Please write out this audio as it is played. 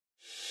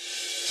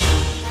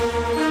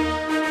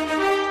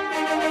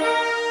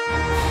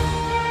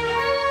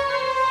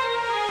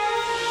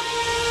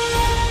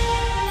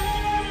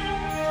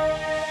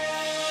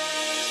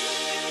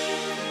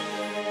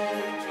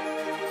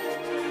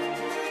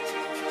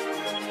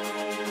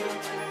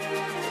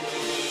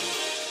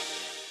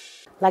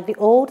Like the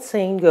old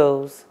saying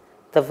goes,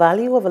 the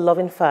value of a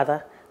loving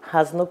father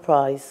has no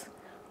price.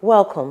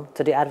 Welcome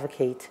to The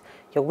Advocate,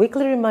 your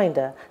weekly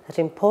reminder that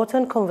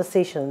important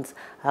conversations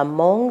are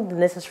among the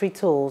necessary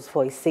tools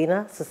for a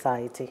saner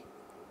society.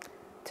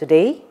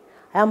 Today,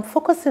 I am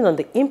focusing on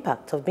the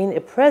impact of being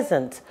a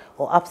present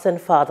or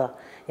absent father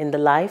in the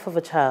life of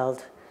a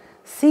child.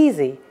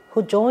 Cece,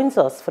 who joins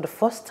us for the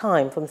first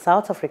time from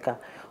South Africa,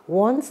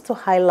 wants to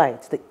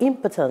highlight the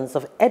importance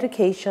of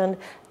education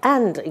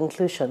and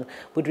inclusion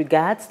with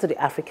regards to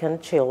the African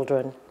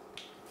children.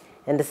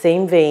 In the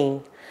same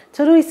vein,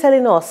 Tolu is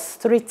telling us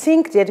to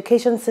rethink the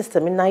education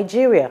system in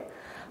Nigeria.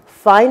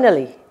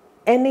 Finally,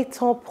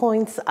 Enito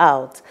points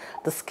out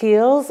the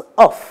skills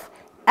of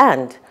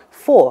and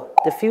for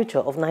the future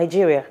of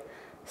Nigeria.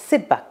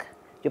 Sit back.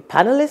 Your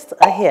panelists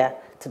are here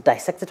to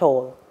dissect it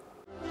all.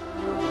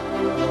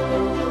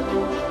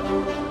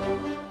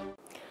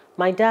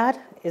 My dad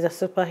is a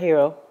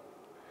superhero,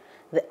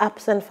 the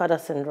absent father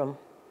syndrome.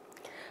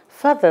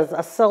 Fathers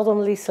are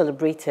seldomly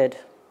celebrated,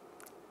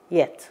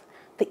 yet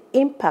the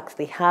impacts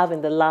they have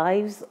in the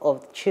lives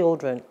of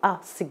children are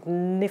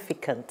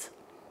significant.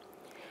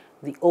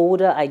 The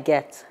older I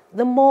get,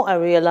 the more I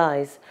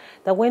realize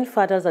that when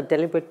fathers are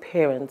deliberate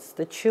parents,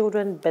 the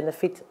children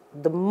benefit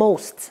the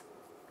most.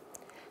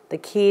 The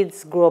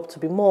kids grow up to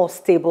be more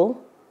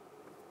stable,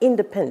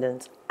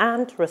 independent,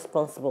 and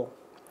responsible.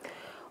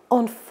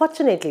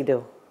 Unfortunately,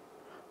 though,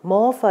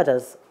 more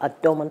fathers are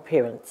dormant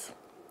parents.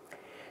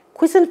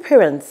 Quiescent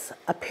parents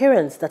are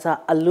parents that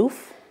are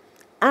aloof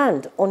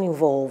and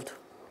uninvolved.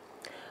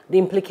 The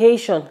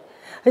implication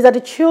is that the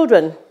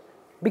children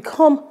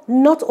become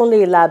not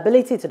only a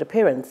liability to the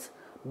parents,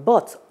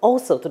 but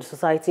also to the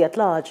society at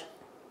large.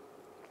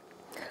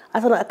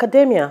 As an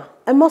academia,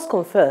 I must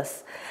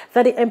confess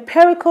that the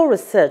empirical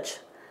research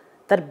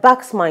that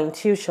backs my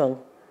intuition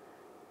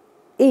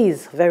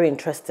is very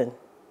interesting.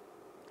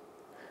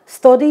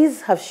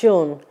 Studies have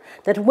shown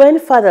that when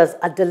fathers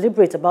are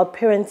deliberate about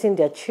parenting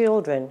their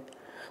children,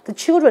 the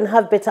children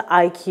have better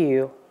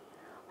IQ,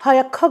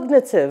 higher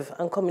cognitive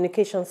and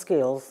communication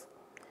skills.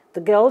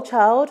 The girl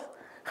child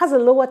has a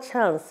lower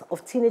chance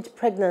of teenage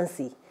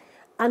pregnancy,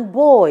 and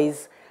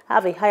boys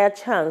have a higher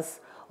chance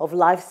of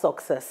life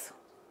success.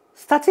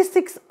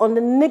 Statistics on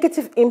the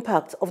negative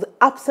impact of the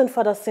absent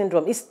father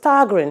syndrome is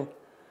staggering.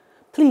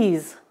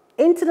 Please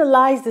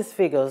internalize these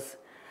figures.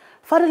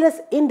 Fatherless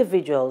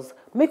individuals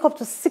make up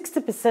to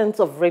 60%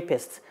 of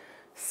rapists,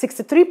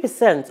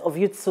 63% of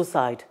youth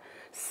suicide,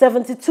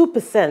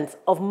 72%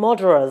 of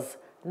murderers,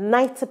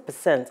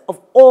 90% of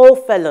all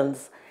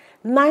felons,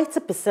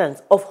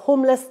 90% of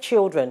homeless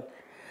children,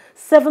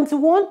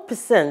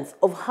 71%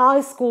 of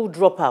high school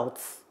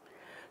dropouts,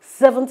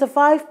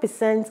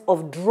 75%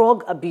 of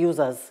drug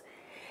abusers,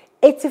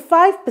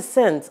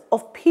 85%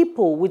 of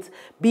people with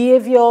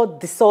behavioral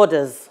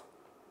disorders.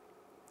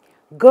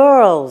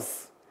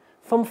 Girls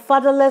from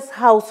fatherless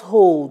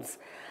households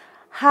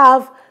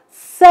have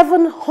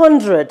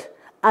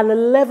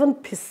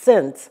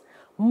 711%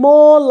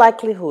 more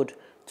likelihood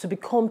to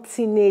become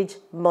teenage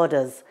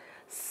mothers.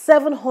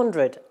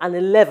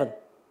 711.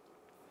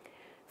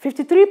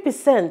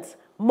 53%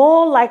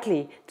 more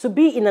likely to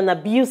be in an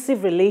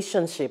abusive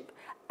relationship,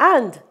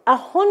 and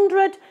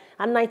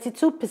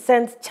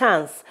 192%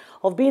 chance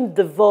of being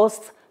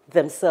divorced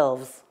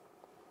themselves.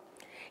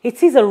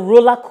 It is a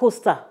roller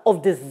coaster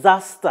of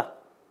disaster.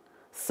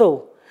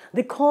 So,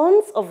 the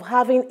cons of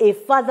having a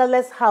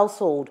fatherless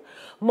household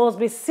must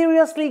be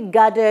seriously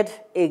guarded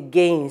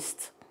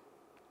against.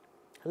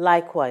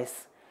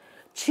 Likewise,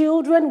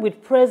 children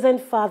with present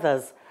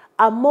fathers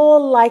are more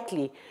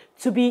likely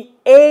to be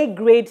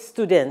A-grade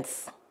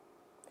students,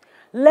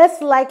 less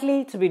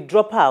likely to be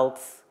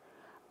dropouts,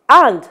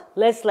 and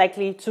less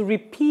likely to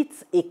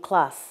repeat a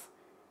class.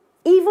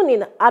 Even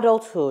in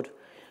adulthood,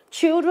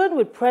 children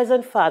with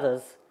present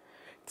fathers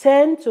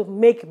tend to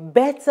make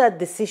better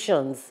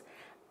decisions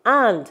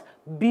and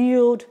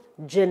build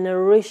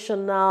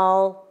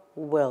generational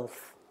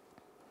wealth.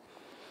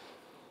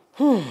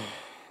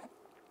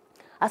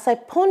 As I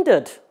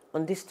pondered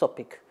on this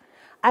topic,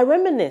 I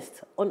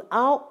reminisced on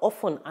how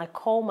often I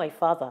call my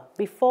father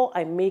before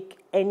I make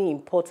any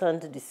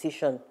important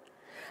decision,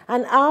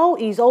 and how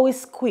he's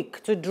always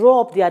quick to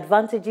draw up the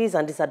advantages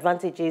and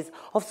disadvantages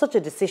of such a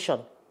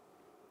decision.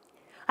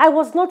 I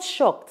was not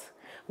shocked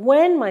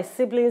when my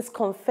siblings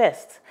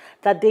confessed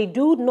that they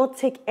do not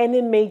take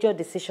any major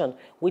decision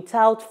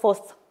without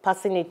first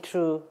passing it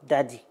through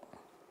daddy.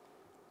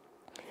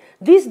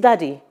 This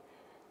daddy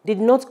did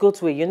not go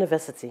to a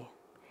university,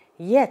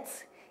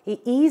 yet he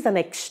is an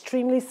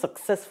extremely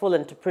successful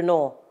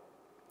entrepreneur.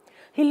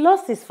 He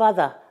lost his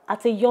father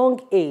at a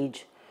young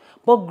age,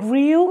 but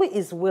grew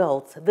his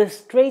wealth the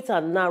straight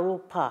and narrow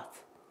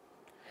path.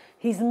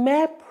 His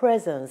mere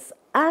presence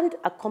and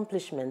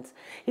accomplishment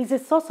is a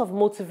source of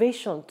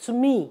motivation to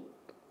me.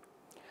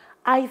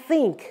 I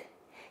think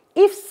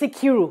if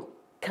Sikiru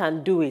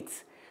can do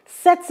it,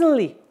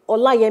 certainly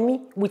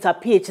Olayemi with a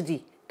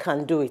PhD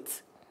can do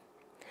it.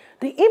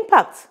 The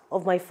impact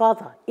of my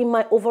father in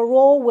my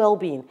overall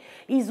well-being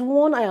is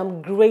one I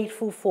am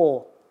grateful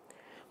for.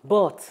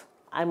 But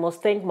I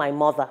must thank my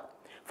mother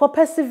for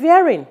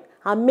persevering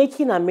and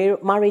making our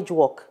marriage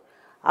work.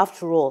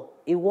 After all,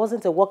 it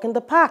wasn't a walk in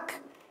the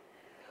park.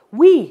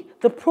 We,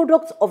 the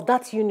products of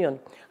that union,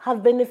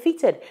 have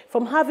benefited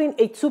from having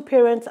a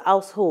two-parent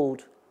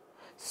household.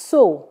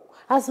 So,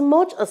 as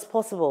much as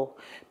possible,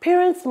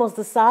 parents must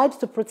decide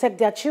to protect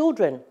their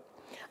children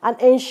and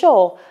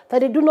ensure that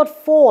they do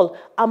not fall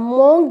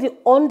among the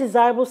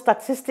undesirable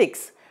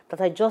statistics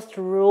that I just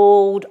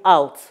rolled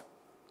out.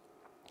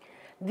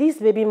 This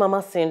baby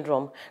mama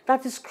syndrome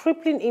that is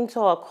crippling into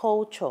our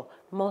culture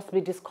must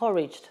be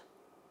discouraged.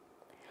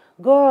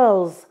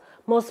 Girls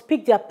must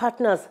pick their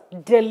partners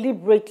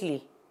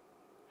deliberately.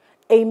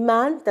 A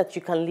man that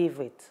you can live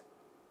with,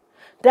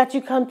 that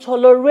you can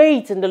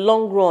tolerate in the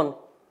long run.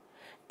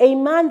 A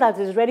man that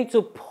is ready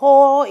to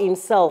pour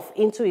himself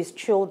into his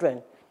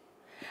children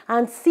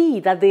and see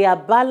that they are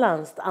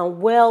balanced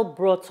and well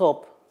brought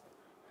up.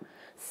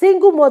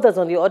 Single mothers,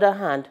 on the other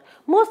hand,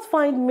 must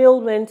find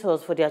male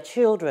mentors for their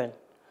children.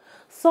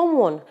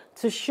 Someone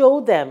to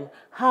show them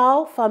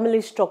how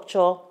family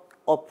structure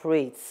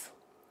operates.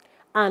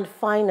 And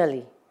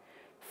finally,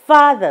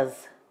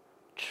 fathers,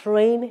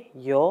 train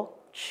your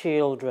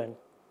children.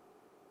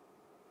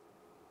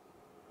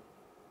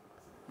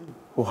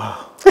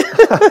 Wow.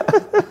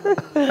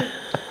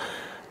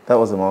 That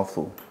was a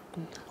mouthful.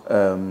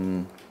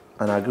 And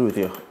I agree with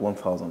you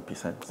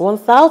 1,000%.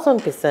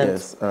 1,000%?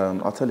 Yes.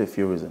 I'll tell you a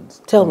few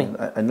reasons. Tell me.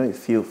 I know a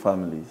few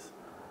families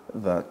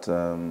that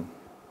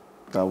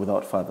are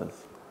without fathers,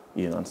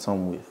 and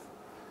some with.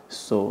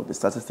 So the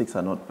statistics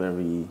are not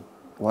very,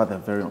 while they're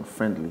very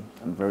unfriendly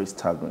and very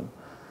staggering,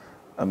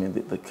 I mean,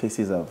 the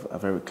cases are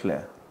very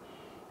clear.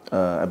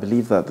 I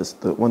believe that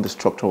when the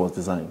structure was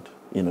designed,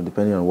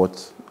 depending on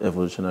what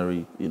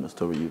evolutionary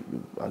story you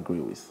agree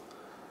with,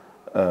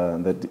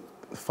 that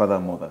father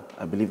and mother,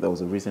 I believe there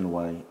was a reason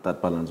why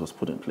that balance was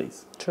put in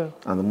place. True.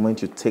 And the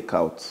moment you take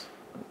out,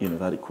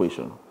 that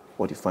equation,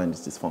 what you find is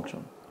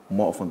dysfunction,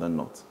 more often than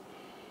not.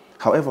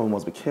 However, we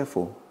must be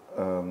careful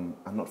and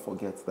not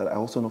forget that I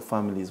also know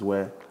families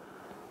where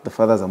the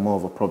fathers are more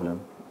of a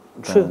problem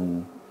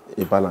than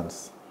a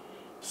balance.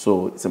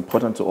 So it's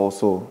important to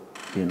also,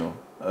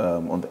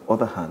 on the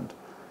other hand,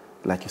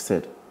 like you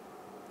said,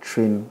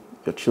 train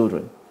your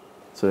children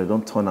so they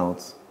don't turn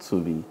out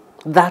to be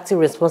that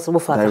irresponsible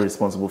father. That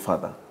irresponsible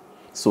father.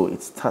 So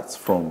it starts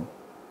from,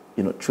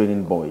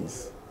 training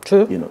boys,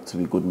 True. To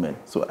be good men.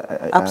 So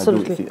I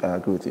Absolutely. I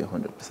agree with you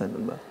 100%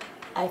 on that.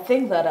 I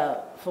think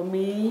that for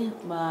me,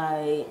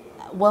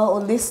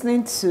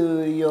 listening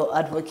to your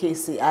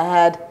advocacy, I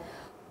had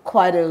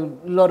quite a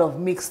lot of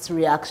mixed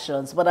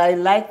reactions, but I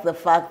like the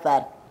fact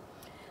that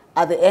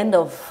at the end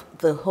of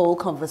the whole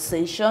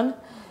conversation,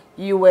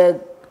 you were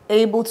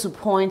able to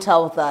point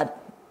out that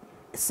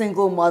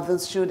single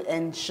mothers should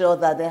ensure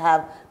that they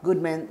have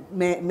good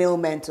male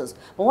mentors.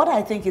 But what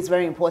I think is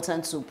very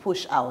important to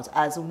push out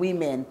as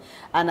women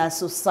and as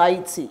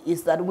society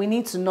is that we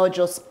need to not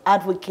just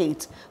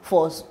advocate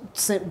for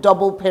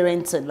double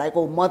parenting, like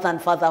mother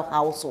and father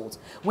households.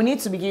 We need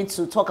to begin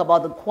to talk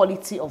about the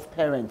quality of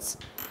parents.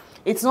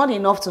 It's not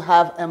enough to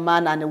have a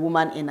man and a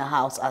woman in a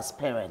house as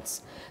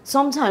parents.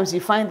 Sometimes you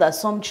find that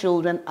some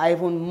children are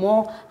even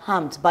more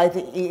harmed by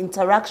the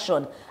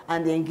interaction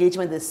and the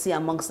engagement they see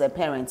amongst their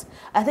parents.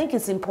 I think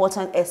it's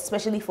important,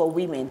 especially for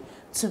women,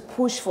 to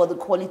push for the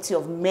quality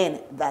of men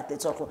that they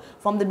talk to.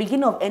 From the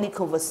beginning of any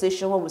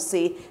conversation where we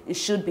say it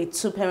should be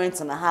two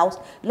parents in a house,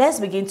 let's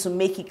begin to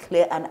make it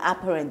clear and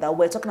apparent that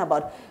we're talking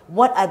about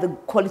what are the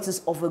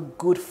qualities of a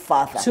good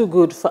father. Two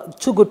good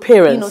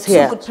parents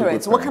here. Two good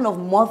parents. What kind of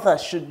mother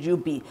should you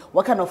be?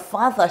 What kind of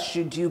father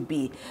should you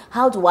be?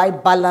 How do I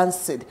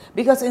balance it?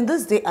 Because in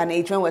this day and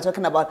age, when we're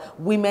talking about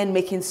women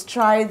making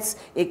strides,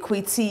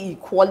 equity,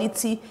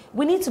 equality,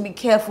 we need to be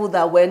careful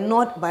that we're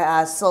not by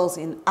ourselves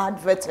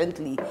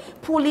inadvertently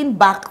pulling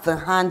back the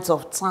hands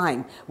of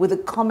time with the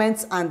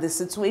comments and the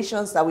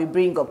situations that we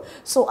bring up.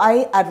 So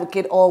I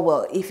advocate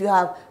if you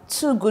have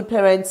two good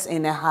parents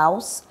in a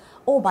house,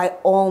 by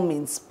all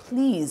means,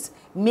 please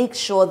make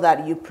sure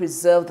that you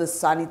preserve the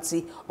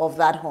sanity of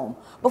that home.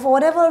 But for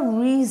whatever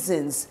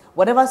reasons,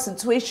 whatever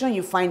situation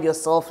you find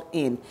yourself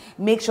in,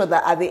 make sure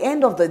that at the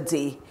end of the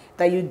day,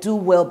 that you do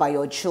well by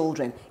your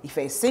children. If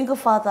you're a single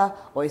father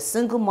or a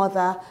single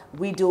mother,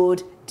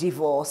 widowed,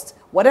 divorced,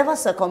 whatever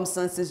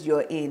circumstances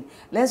you're in,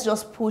 let's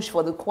just push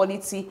for the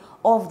quality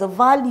of the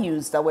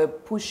values that we're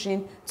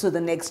pushing to the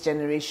next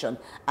generation.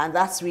 And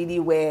that's really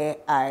where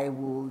I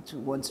would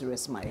want to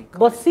rest my comments.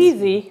 But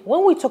Cizi,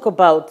 when we talk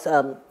about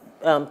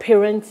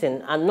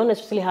parenting and not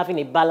necessarily having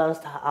a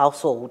balanced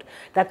household,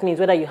 that means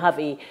whether you have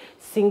a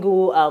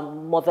single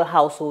mother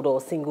household or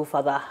single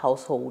father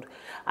household,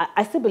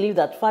 I still believe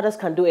that fathers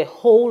can do a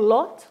whole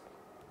lot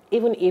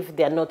even if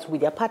they're not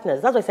with their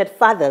partners. That's why I said,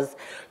 fathers,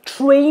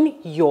 train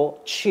your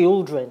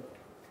children.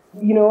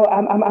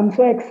 I'm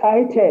so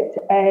excited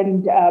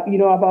and,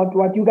 about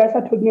what you guys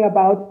are talking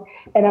about.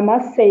 And I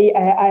must say,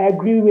 I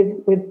agree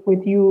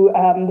with you,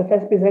 the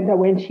first presenter,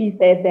 when she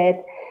said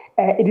that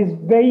it is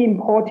very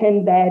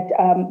important that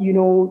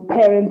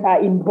parents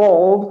are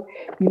involved,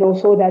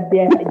 so that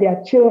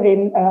their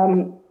children,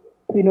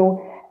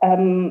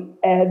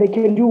 they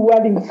can do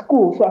well in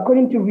school. So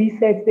according to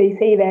research, they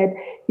say that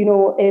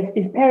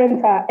if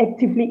parents are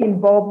actively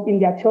involved in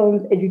their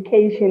children's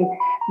education,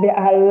 they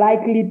are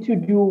likely to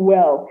do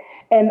well.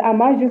 And I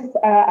might just,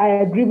 I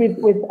agree with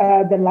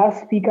the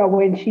last speaker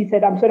when she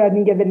said, I'm sorry I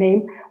didn't get the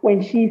name,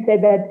 when she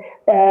said that,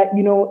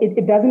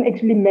 it doesn't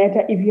actually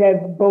matter if you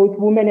have both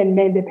women and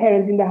men, the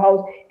parents in the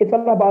house. It's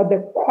all about the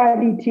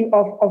quality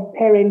of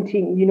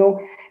parenting,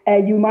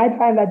 You might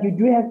find that you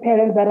do have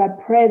parents that are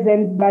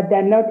present, but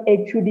they're not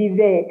actually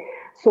there.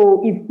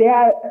 So if they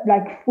are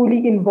like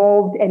fully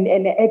involved and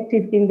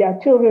active in their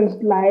children's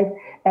life,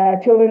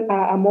 children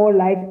are more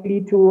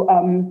likely to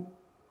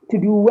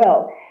do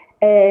well.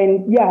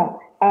 And yeah,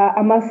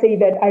 I must say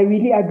that I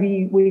really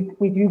agree with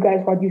you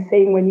guys, what you're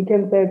saying when you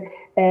can say,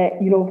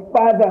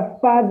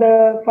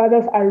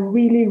 fathers are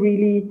really,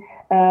 really,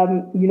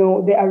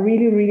 they are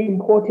really, really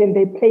important.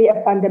 They play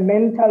a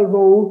fundamental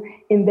role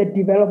in the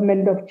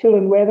development of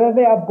children, whether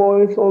they are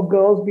boys or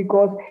girls,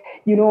 because,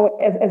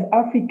 as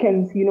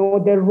Africans,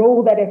 the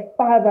role that a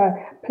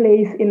father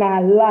plays in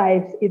our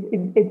lives,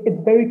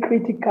 it's very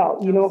critical,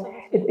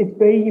 it's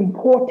very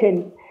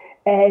important.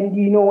 And,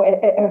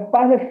 a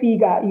father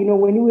figure,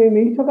 when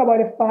you talk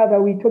about a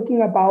father, we're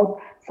talking about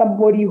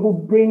somebody who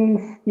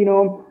brings,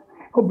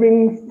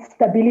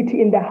 stability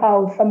in the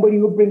house, somebody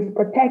who brings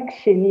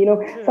protection,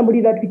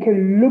 somebody that we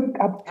can look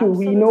up to.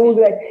 Absolutely. We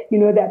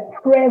know that, that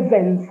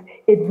presence,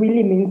 it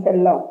really means a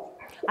lot.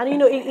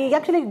 And, it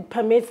actually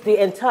permits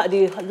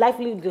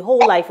the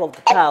whole life of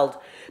the child.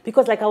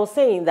 Because like I was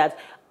saying that,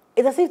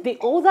 it's as if the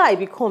older I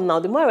become now,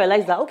 the more I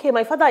realize that, okay,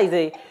 my father is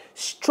a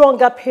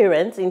stronger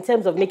parent in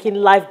terms of making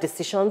life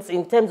decisions,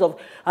 in terms of,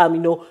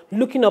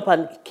 looking up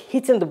and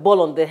hitting the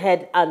ball on the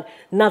head and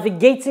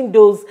navigating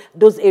those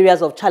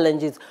areas of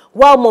challenges.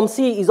 While Mom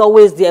C is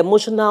always the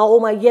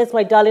emotional, yes,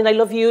 my darling, I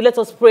love you, let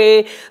us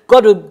pray,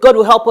 God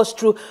will help us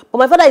through. But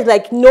my father is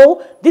like,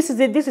 no, this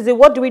is it,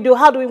 what do we do,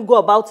 how do we go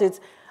about it?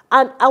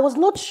 And I was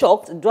not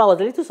shocked, though I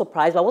was a little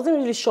surprised, but I wasn't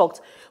really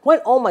shocked when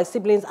all my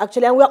siblings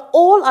actually, and we're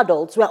all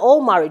adults, we're all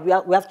married, we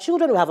have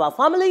children, we have our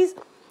families,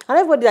 and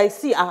everybody I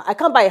see, I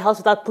can't buy a house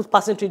without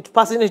passing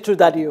it through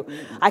daddy.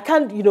 I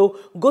can't,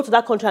 go to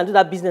that country and do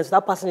that business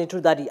without passing it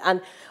through daddy.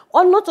 And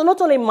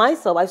not only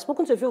myself, I've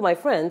spoken to a few of my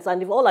friends, and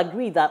they've all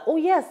agreed that, oh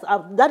yes,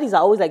 daddies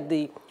are always like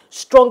the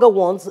stronger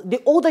ones. The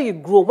older you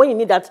grow, when you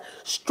need that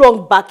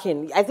strong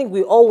backing, I think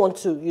we all want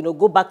to,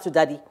 go back to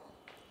daddy.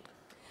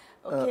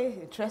 Okay,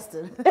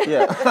 interesting.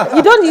 Yeah.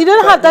 You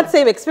don't have that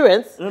same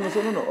experience. No.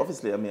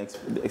 Obviously, I mean,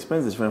 the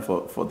experience is different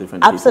for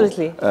different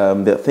Absolutely.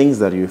 people. There are things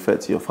that you refer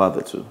to your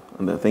father to,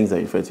 and there are things that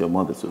you refer to your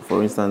mother to.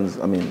 For instance,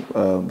 I mean,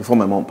 before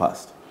my mom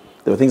passed,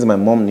 there were things that my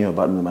mom knew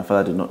about me that my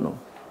father did not know,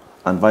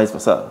 and vice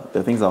versa.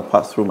 There are things that will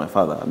pass through my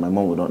father and my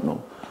mom would not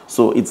know.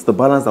 So it's the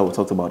balance that we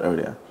talked about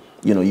earlier.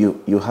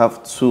 You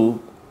have two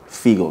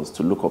figures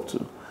to look up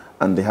to,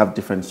 and they have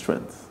different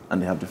strengths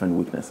and they have different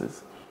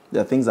weaknesses.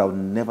 There are things I would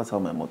never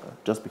tell my mother,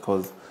 just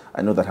because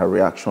I know that her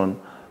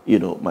reaction,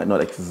 might not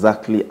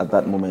exactly at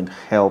that moment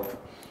help,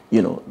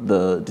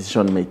 the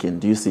decision making.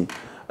 Do you see?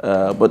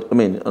 But I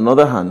mean, on the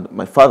other hand,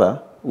 my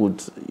father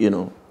would,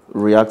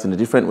 react in a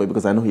different way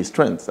because I know his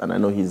strengths and I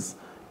know his,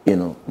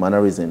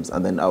 mannerisms,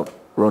 and then I'll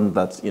run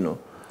that,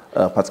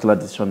 particular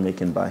decision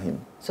making by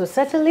him. So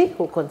certainly,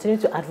 we'll continue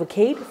to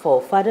advocate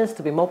for fathers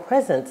to be more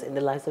present in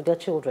the lives of their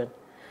children.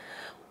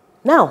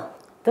 Now,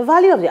 the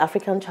value of the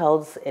African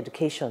child's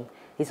education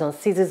is on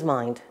Cece's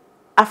mind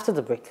after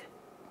the break.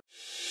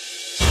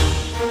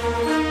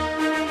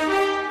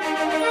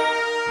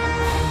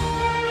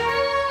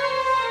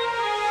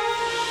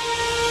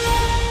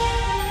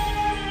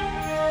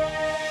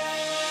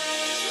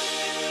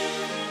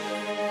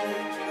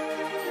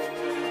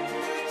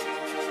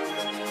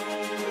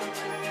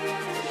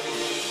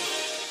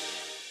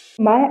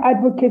 My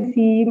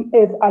advocacy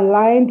is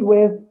aligned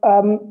with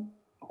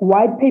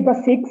White Paper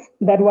 6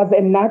 that was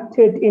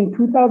enacted in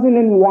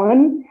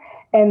 2001,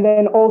 and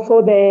then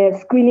also the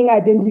Screening,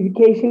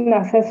 Identification,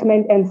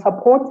 Assessment and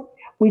Support,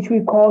 which we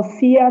call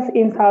SIAS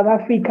in South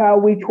Africa,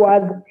 which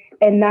was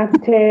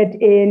enacted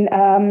in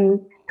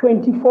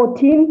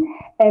 2014,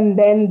 and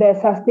then the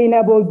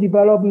Sustainable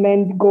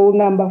Development Goal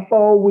number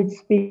 4, which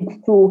speaks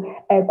to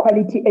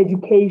quality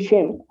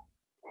education.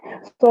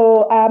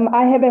 So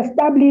I have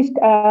established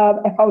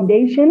a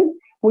foundation,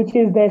 which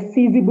is the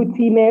Cece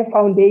Butime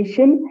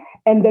Foundation,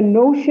 and the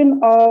notion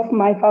of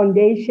my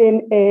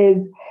foundation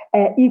is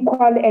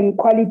equal and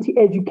quality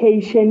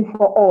education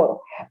for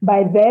all.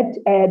 By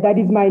that, that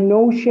is my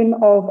notion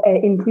of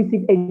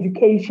inclusive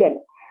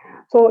education.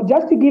 So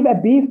just to give a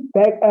brief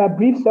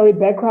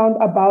background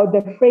about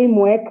the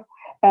framework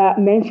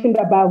mentioned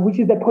above, which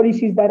is the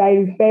policies that I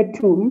referred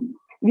to.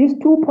 These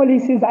two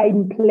policies are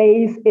in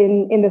place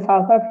in the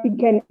South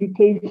African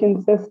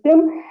education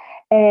system.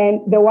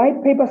 And the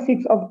White Paper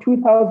 6 of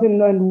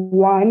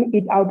 2001,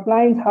 it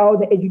outlines how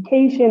the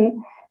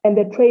education and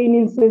the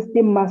training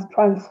system must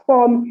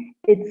transform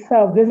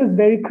itself, this is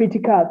very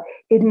critical,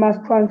 it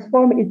must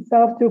transform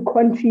itself to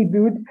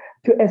contribute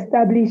to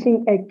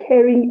establishing a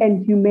caring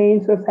and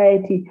humane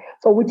society.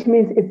 So which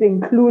means it's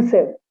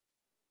inclusive.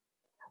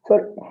 So,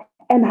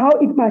 and how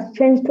it must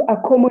change to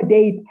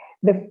accommodate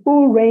the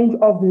full range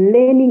of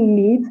learning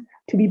needs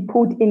to be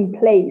put in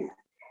place.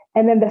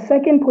 And then the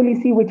second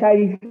policy which I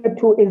refer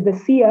to is the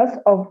CS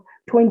of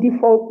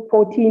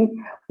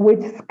 2014,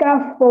 which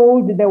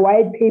scaffold the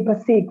White Paper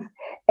 6.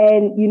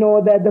 And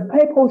the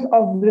purpose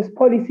of this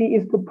policy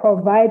is to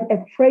provide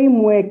a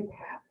framework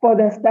for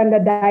the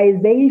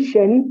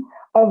standardization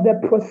of the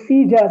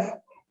procedures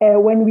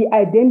when we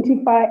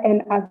identify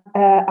and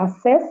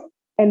assess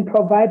and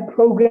provide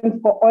programs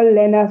for all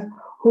learners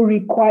who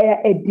require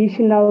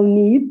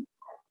additional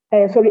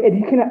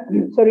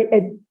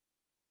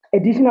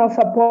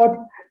support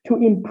to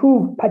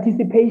improve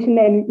participation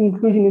and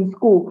inclusion in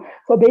school.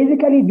 So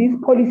basically, these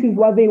policies,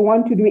 what they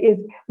want to do is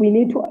we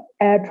need to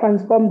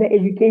transform the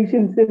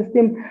education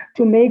system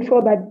to make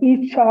sure that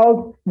each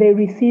child, they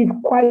receive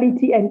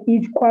quality and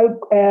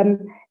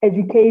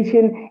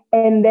education,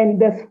 and then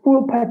there's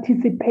full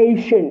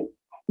participation,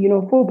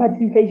 full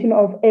participation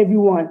of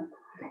everyone.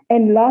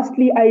 And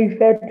lastly, I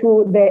refer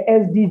to the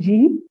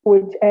SDG,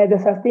 which the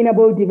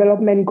Sustainable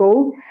Development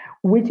Goal,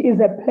 which is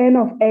a plan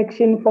of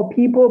action for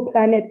people,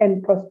 planet,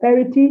 and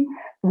prosperity.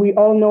 We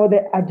all know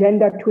the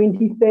Agenda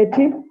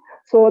 2030.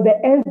 So the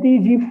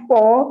SDG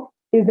 4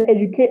 is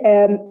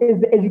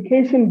the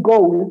education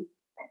goal.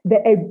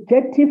 The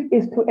objective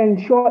is to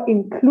ensure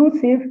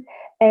inclusive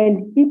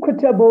and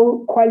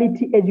equitable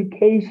quality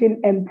education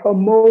and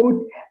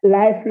promote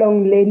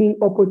lifelong learning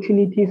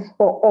opportunities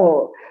for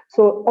all.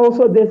 So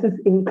also this is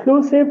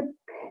inclusive.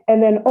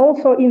 And then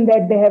also in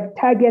that they have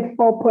target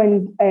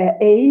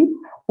 4.A,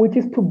 which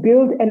is to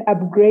build and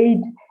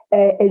upgrade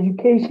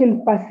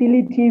education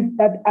facilities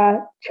that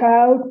are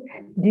child,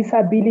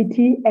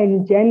 disability,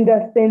 and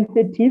gender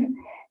sensitive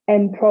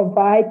and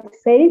provide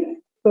safe,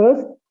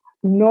 first,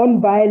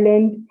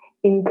 non-violent,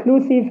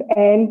 inclusive,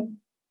 and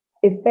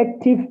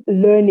effective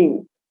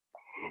learning.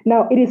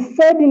 Now, it is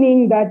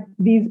saddening that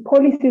these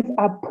policies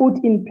are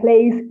put in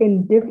place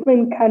in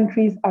different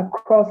countries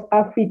across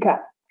Africa.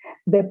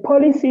 The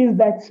policies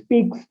that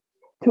speak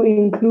to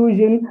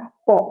inclusion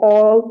for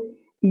all,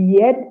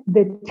 yet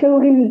the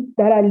children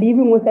that are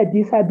living with a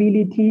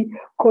disability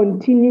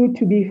continue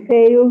to be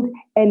failed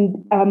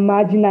and are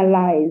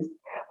marginalized.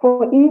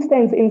 For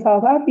instance, in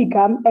South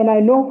Africa, and I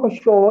know for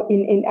sure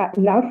in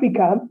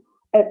Africa,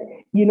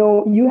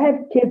 you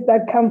have kids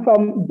that come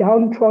from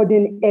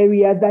downtrodden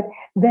areas that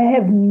they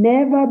have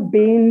never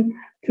been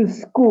to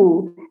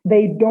school.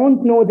 They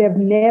don't know, they've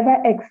never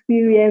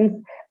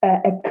experienced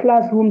a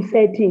classroom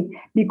setting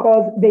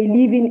because they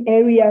live in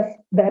areas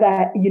that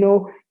are,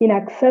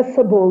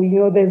 inaccessible.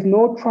 There's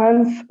no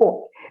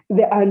transport.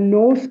 There are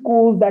no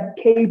schools that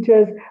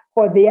caters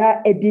for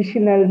their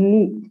additional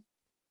needs.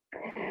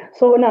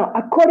 So now,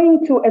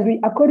 according to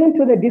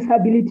the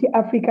Disability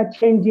Africa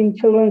Changing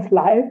Children's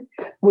Life,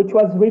 which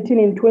was written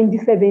in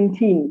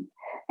 2017,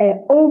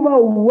 an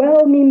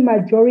overwhelming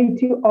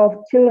majority of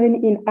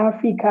children in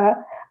Africa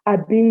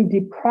are being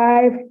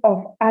deprived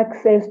of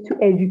access to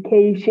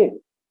education.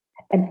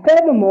 And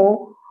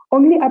furthermore,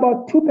 only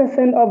about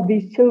 2% of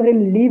these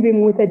children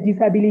living with a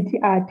disability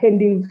are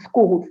attending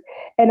schools.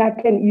 And I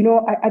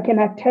can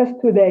attest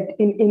to that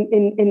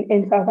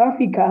in South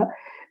Africa,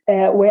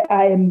 where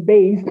I am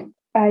based.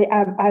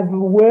 I've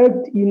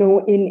worked,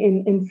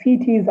 in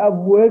cities, I've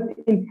worked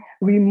in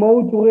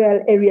remote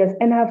rural areas,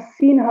 and I've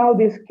seen how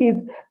these kids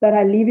that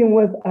are living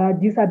with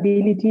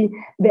disability,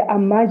 they are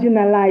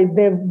marginalized.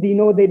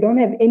 They don't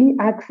have any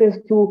access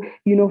to,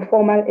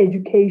 formal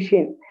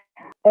education.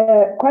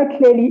 Quite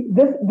clearly,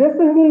 this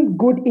isn't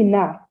good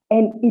enough,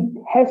 and it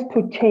has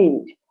to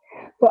change.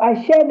 So I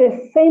share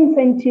the same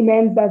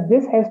sentiments that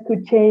this has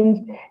to change,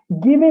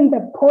 given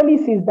the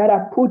policies that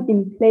are put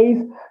in place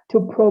to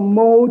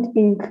promote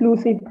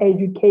inclusive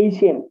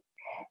education.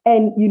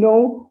 And,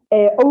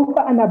 over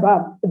and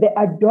above, the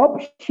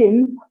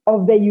adoption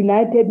of the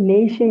United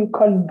Nations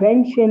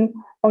Convention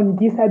on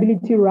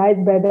Disability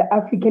Rights by the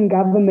African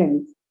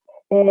government,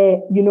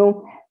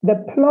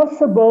 the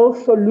plausible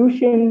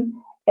solution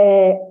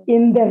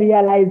in the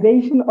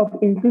realization of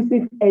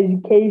inclusive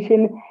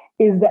education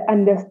is the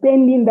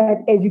understanding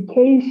that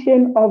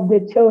education of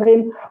the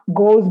children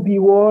goes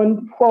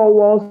beyond four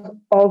walls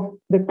of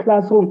the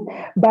classroom.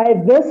 By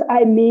this,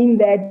 I mean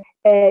that,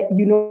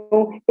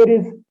 it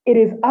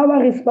is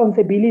our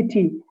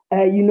responsibility,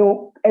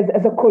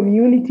 as a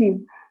community,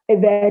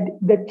 that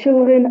the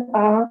children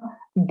are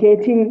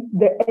getting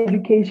the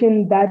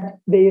education that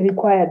they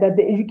require, that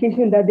the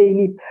education that they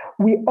need.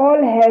 We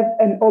all have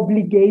an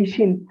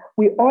obligation.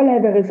 We all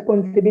have a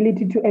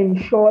responsibility to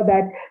ensure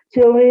that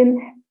children,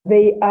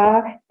 they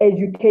are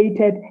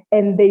educated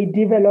and they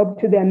develop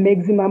to their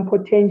maximum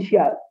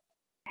potential.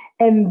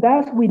 And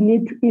thus we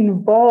need to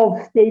involve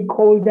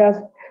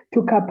stakeholders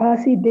to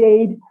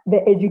capacitate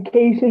the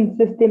education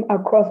system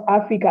across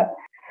Africa.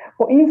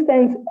 For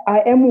instance,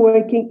 I am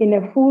working in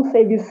a full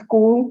service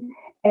school,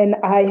 And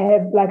I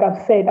have, like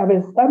I've said, I've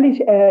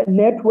established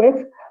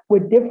networks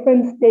with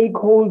different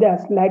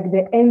stakeholders like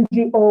the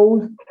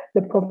NGOs,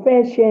 the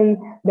profession,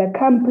 the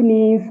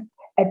companies,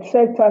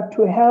 etc.,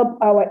 to help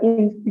our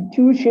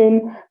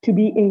institution to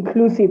be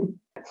inclusive.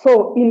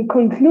 So, in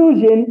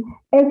conclusion,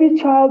 every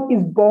child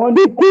is born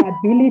with the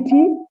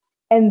ability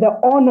and the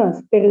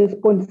honors, the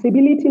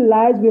responsibility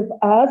lies with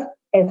us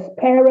as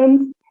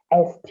parents,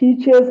 as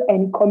teachers,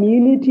 and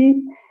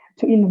community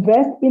to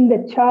invest in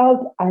the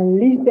child,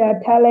 unleash their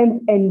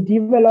talents, and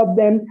develop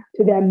them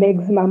to their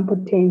maximum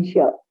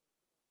potential.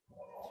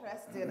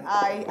 Interesting.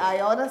 I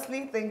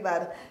honestly think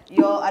that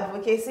your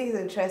advocacy is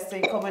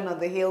interesting, coming on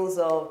the heels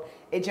of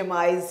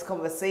HMI's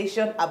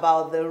conversation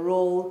about the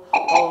role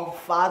of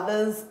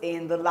fathers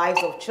in the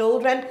lives of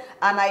children.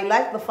 And I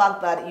like the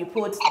fact that you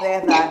put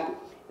there that,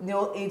 you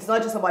know, it's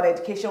not just about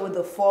education with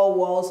the four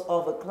walls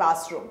of a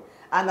classroom,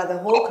 and that the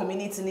whole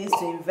community needs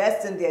to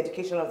invest in the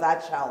education of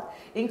that child.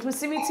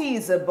 Inclusivity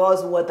is a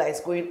buzzword that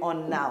is going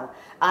on now.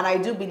 And I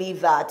do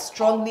believe that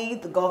strongly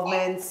the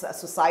government,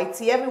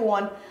 society,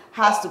 everyone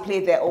has to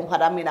play their own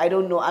part. I mean, I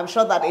don't know. I'm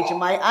sure that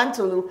HMI and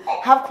Tolu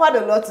have quite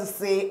a lot to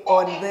say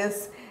on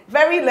this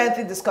very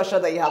lengthy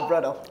discussion that you have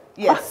brought up.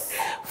 Yes.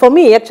 For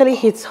me, it actually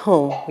hits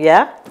home,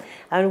 yeah?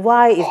 And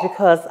why is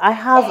because I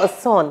have a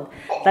son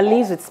that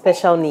lives with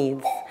special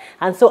needs.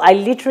 And so I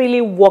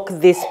literally walk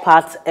this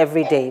path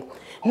every day.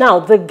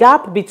 Now, the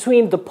gap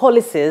between the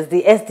policies,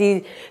 the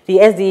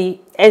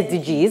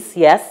SDGs,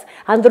 yes,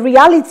 and the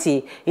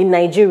reality in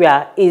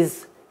Nigeria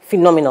is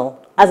phenomenal.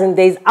 As in,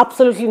 there is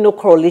absolutely no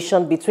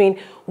correlation between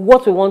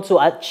what we want to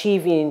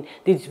achieve in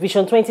the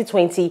Vision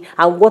 2020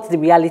 and what the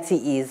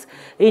reality is.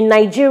 In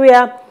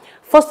Nigeria,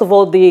 first of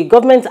all, the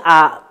government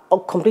are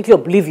completely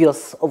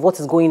oblivious of what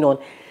is going on.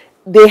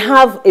 They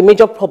have a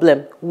major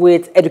problem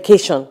with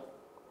education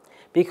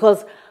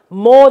because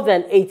more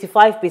than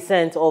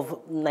 85% of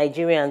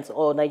Nigerians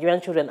or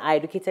Nigerian children are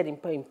educated in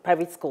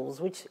private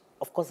schools, which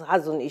of course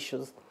has own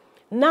issues.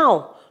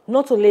 Now,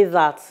 not only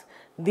that,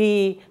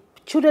 the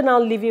children now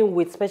living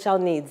with special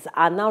needs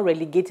are now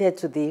relegated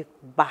to the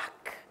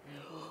back.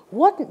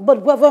 But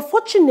we're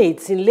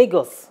fortunate in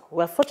Lagos.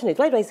 We're fortunate.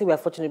 Why do I say we're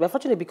fortunate? We're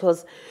fortunate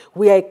because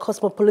we are a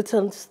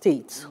cosmopolitan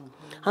state.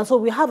 And so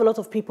we have a lot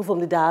of people from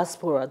the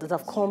diaspora that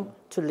have come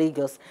to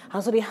Lagos.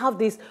 And so they have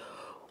this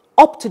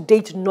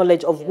up-to-date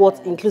knowledge of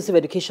what inclusive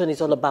education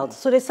is all about.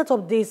 So they set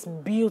up these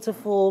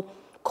beautiful,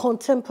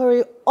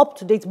 contemporary,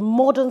 up-to-date,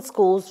 modern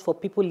schools for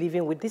people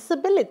living with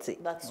disability.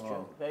 That's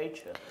true. Very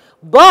true.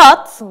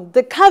 But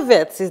the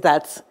caveat is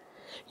that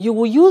you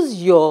will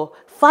use your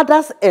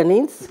father's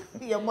earnings,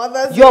 your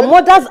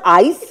mother's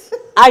eyes,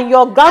 and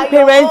your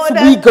grandparents'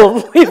 wig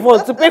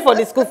to pay for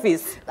the school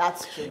fees.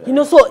 That's true. You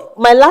know, so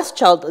my last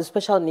child with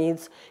special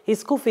needs, his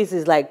school fees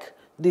is like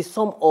the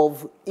sum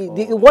of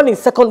the one in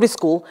secondary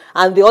school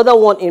and the other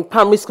one in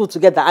primary school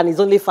together, and it's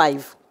only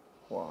 5.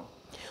 Wow.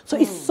 So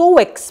it's so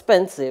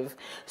expensive.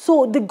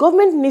 So the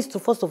government needs to,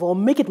 first of all,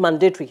 make it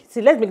mandatory.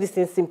 See, let's make this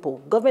thing simple.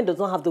 Government does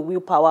not have the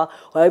willpower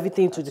or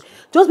everything to do.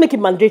 Just make it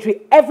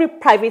mandatory. Every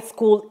private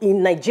school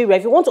in Nigeria,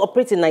 if you want to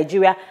operate in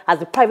Nigeria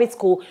as a private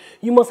school,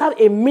 you must have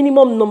a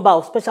minimum number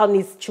of special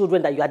needs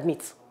children that you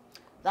admit.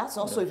 That's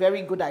also a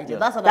very good idea.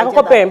 That's an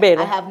idea that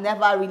I have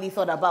never really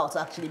thought about,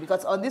 actually,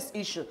 because on this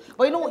issue.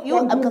 But you know,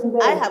 because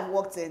I have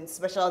worked in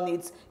special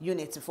needs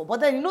units before. But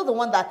then you know the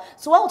one that,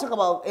 so I will talk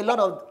about a lot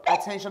of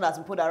attention that's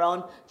been put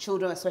around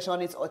children with special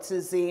needs,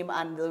 autism,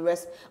 and the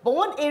rest. But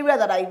one area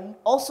that I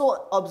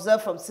also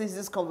observed from since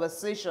this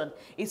conversation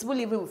is people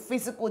living with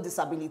physical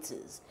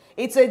disabilities.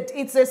 It's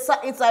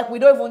like we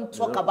don't even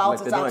talk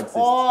about it at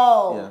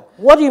all. Yeah.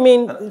 What do you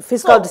mean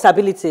physical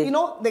disability? You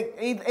know,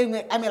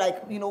 I mean,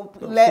 like, you know,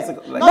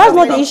 that's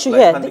not the issue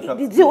here. When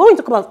we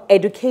talk about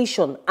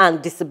education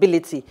and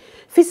disability,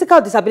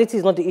 physical disability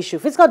is not the issue.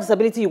 Physical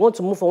disability, you want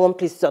to move from one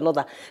place to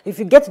another. If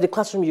you get to the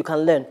classroom, you can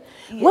learn.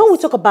 Yes. When we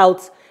talk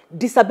about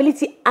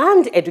disability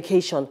and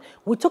education,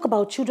 we talk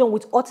about children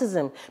with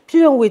autism,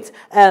 children with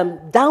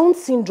Down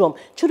syndrome,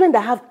 children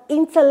that have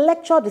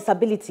intellectual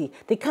disability.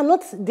 They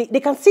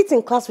can sit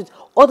in class with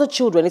other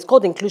children. It's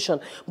called inclusion.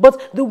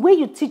 But the way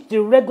you teach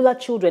the regular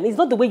children is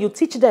not the way you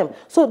teach them.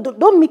 So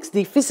don't mix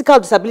the physical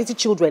disability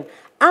children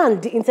and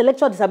the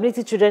intellectual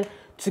disability children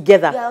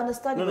together. Yeah, I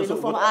understand.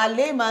 From our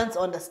layman's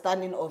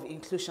understanding of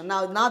inclusion,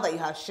 now that you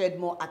have shed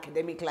more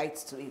academic light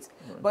to it,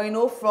 but you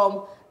know,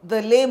 from the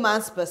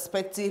layman's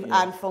perspective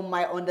and from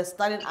my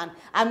understanding, and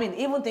I mean,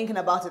 even thinking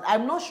about it,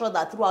 I'm not sure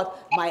that throughout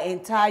my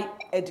entire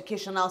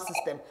educational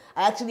system,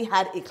 I actually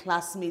had a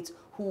classmate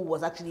who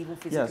was actually even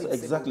physically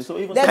disabled. Exactly. So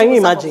even can you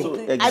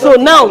imagine? So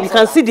now you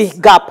can see the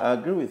gap. I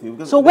agree with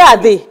you. So where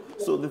are they?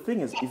 So the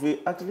thing is, if we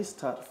actually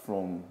start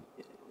from,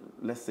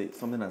 let's say,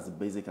 something as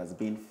basic as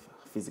being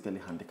physically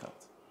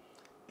handicapped.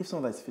 If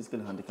someone that is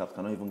physically handicapped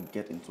cannot even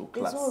get into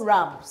class, there's no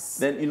ramps.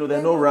 Then you know there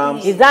are no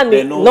ramps. Is that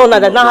they don't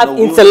have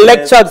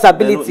intellectual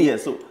disability? Yeah.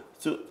 So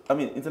I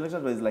mean,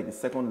 intellectual disability is like the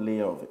second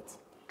layer of it.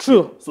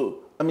 True. So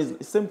I mean, it's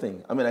the same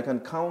thing. I mean, I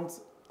can count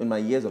in my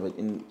years of it,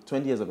 in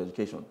 20 years of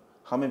education,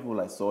 how many people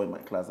I saw in my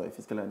class that were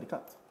physically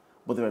handicapped.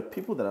 But there are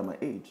people that are my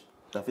age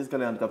The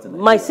physically handicapped in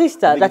Nigeria. My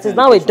sister, that is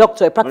now a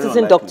doctor, a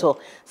practicing doctor,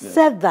 yeah.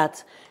 said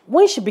that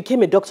when she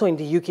became a doctor in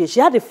the UK, she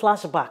had a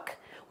flashback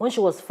when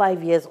she was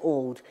 5 years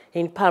old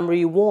in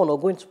primary 1 or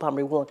going to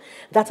primary 1,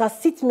 that her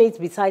seatmate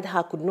beside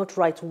her could not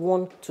write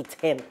 1 to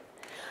 10.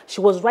 She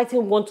was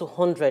writing 1 to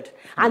 100.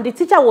 And the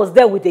teacher was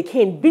there with a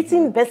cane,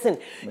 beating person.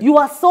 You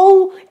are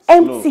so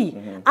empty.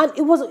 And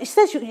it was, she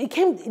said,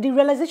 the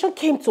realization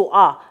came to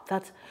her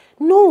that,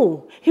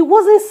 no, he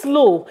wasn't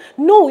slow.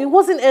 No, he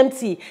wasn't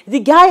empty. The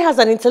guy has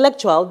an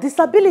intellectual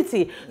disability.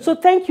 Yeah. So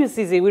thank you,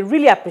 Cizi. We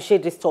really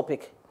appreciate this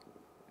topic.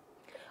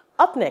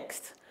 Up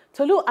next,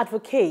 Tolu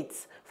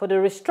advocates for the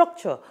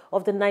restructure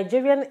of the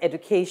Nigerian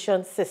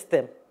education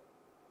system.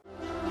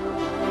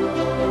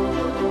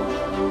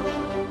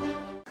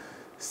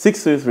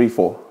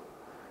 6334,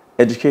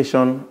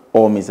 education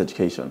or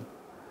miseducation.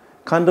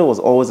 Kando was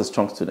always a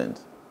strong student.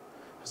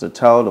 She was a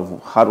child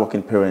of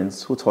hardworking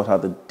parents who taught her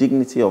the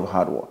dignity of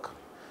hard work.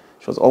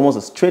 She was almost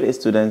a straight-A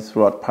student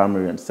throughout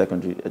primary and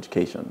secondary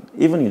education,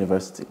 even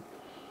university.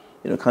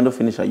 Kando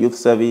finished her youth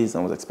service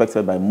and was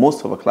expected by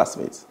most of her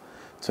classmates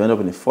to end up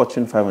in a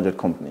Fortune 500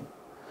 company.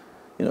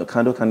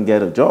 Kando can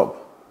get a job.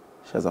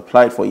 She has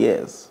applied for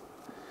years.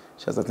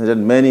 She has attended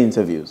many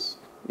interviews.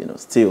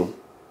 Still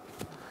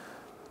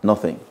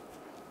nothing.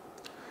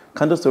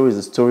 Kando's story is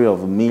the story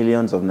of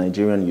millions of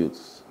Nigerian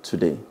youths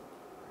today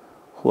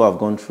who have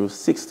gone through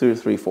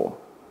 6334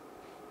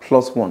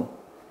 plus 1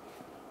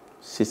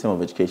 system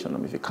of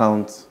education. If you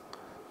count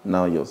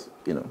now the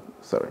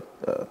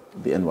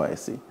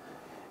NYSC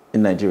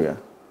in Nigeria.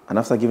 And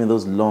after giving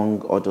those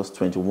long or just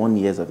 21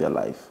 years of their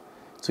life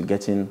to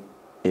getting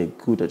a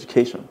good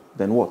education,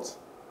 then what?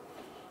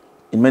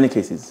 In many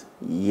cases,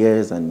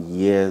 years and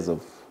years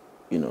of,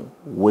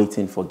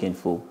 waiting for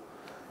gainful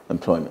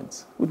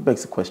employment, which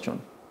begs the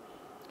question,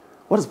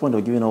 what is the point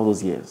of giving all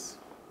those years?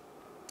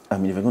 If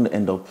we're going to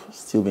end up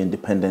still being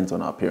dependent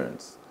on our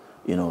parents,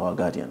 our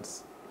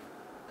guardians.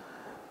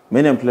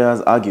 Many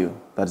employers argue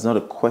that it's not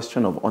a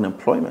question of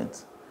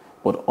unemployment,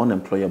 but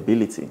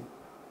unemployability,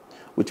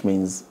 which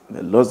means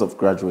there are lots of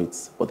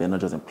graduates, but they're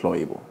not just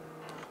employable.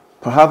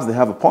 Perhaps they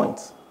have a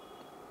point.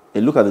 A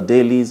look at the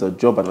dailies or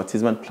job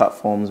advertisement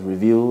platforms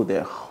reveal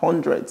there are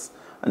hundreds,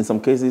 and in some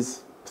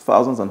cases,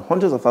 thousands and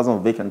hundreds of thousands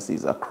of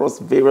vacancies across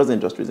various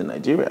industries in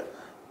Nigeria.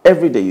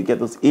 Every day you get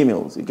those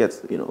emails, you get,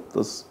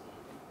 those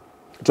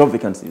job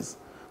vacancies.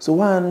 So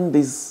why aren't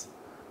these,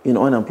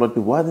 unemployed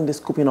people, why aren't they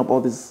scooping up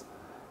all these,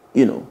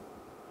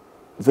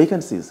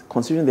 vacancies,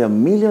 considering there are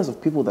millions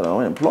of people that are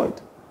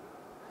unemployed?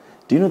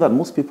 Do you know that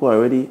most people that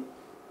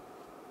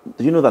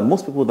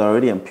are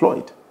already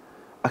employed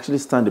actually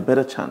stand a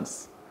better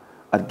chance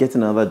at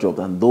getting another job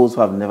than those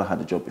who have never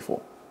had a job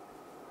before?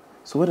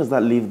 So where does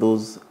that leave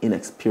those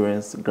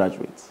inexperienced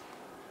graduates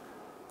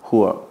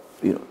who are,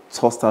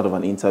 tossed out of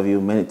an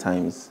interview many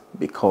times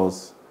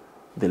because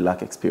they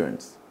lack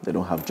experience, they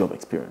don't have job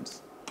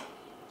experience?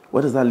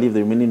 Where does that leave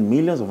the remaining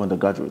millions of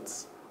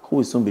undergraduates who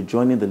will soon be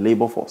joining the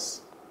labor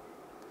force?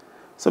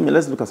 So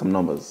let's look at some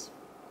numbers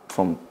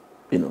from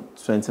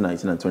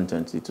 2019 and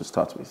 2020 to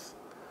start with.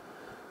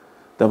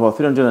 There are about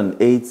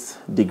 308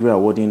 degree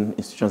awarding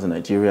institutions in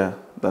Nigeria.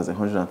 That's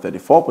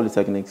 134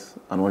 polytechnics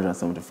and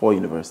 174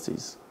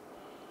 universities.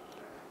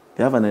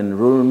 They have an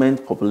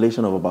enrollment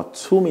population of about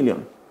 2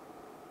 million.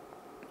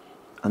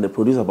 And they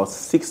produce about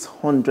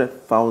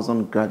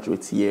 600,000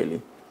 graduates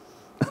yearly.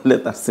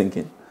 Let that sink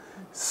in.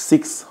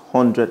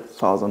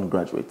 600,000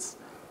 graduates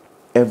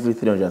every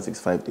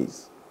 365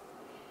 days.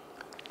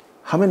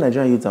 How many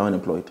Nigerian youths are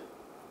unemployed?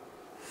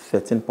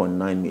 13.9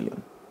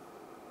 million.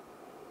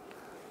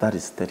 That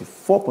is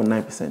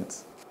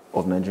 34.9%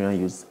 of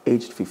Nigerian youths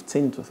aged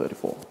 15 to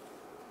 34.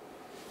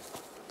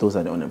 Those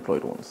are the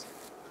unemployed ones.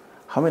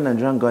 How many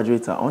Nigerian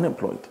graduates are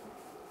unemployed?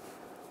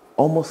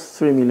 Almost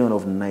 3 million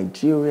of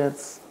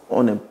Nigeria's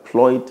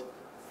unemployed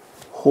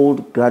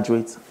hold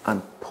graduate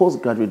and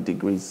postgraduate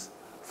degrees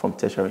from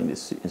tertiary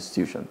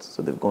institutions.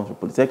 So they've gone through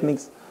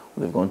polytechnics,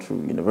 they've gone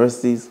through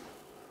universities,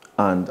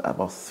 and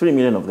about 3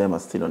 million of them are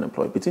still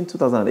unemployed. Between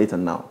 2008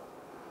 and now,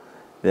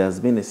 there has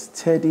been a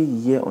steady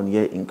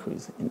year-on-year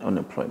increase in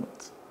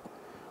unemployment.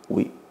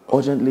 We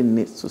urgently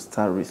need to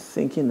start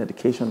rethinking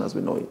education as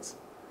we know it,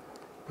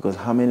 because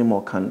how many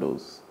more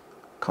candles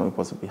can we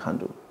possibly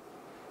handle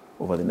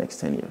over the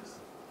next 10 years?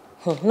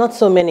 Not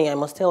so many, I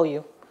must tell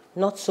you.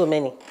 Not so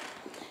many.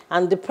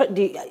 And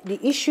the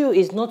issue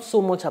is not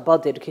so much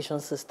about the education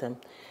system.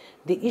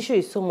 The issue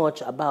is so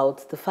much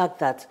about the fact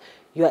that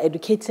you are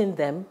educating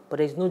them, but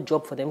there is no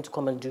job for them to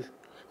come and do.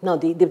 Now,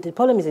 the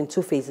problem is in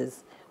two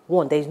phases.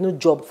 One, there is no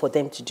job for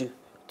them to do.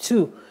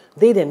 Two,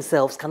 they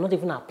themselves cannot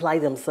even apply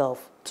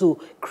themselves to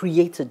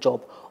create a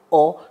job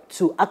or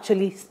to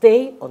actually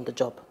stay on the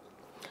job.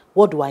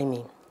 What do I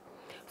mean?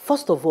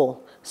 First of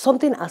all,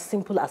 something as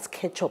simple as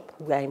ketchup,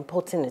 we are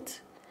importing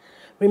it.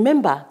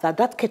 Remember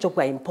that ketchup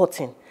we are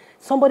importing,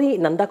 somebody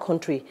in another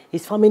country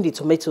is farming the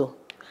tomato.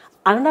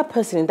 Another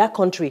person in that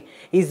country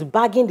is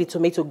bagging the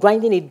tomato,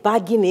 grinding it,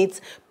 bagging it,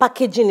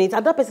 packaging it.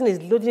 Another person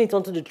is loading it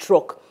onto the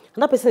truck.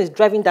 Another person is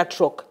driving that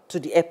truck to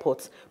the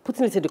airport,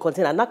 putting it in the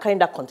container, and not carrying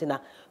that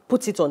container,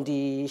 put it on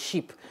the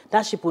ship.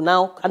 That ship will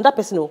now, and that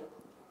person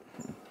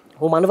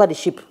will maneuver the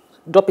ship,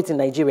 drop it in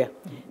Nigeria.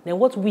 Then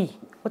what are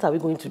we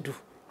going to do?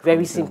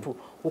 Very simple.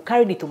 We'll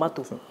carry the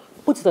tomato,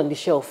 put it on the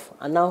shelf,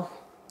 and now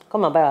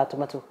come and buy our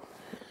tomato.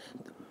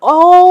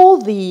 All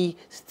the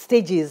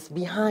stages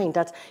behind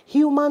that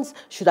humans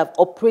should have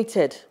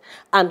operated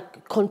and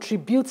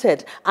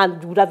contributed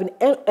and would have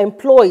been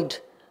employed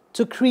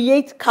to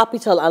create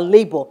capital and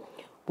labor.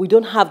 We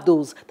don't have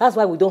those. That's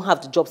why we don't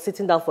have the job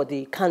sitting down for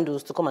the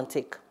candles to come and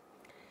take.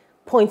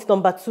 Point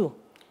number 2.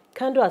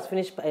 Kando has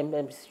finished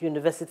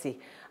university,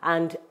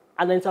 and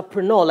an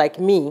entrepreneur like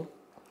me,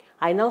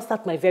 I now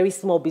start my very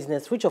small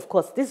business, which of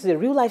course, this is a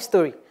real life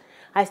story.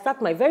 I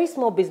start my very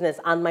small business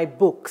and my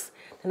books.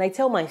 And I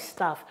tell my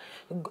staff,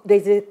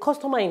 there's a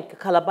customer in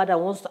Calabar that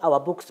wants our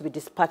books to be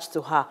dispatched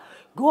to her.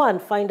 Go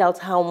and find out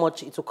how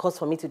much it will cost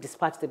for me to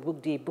dispatch the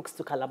books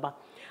to Calabar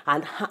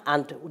and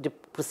the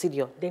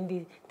procedure.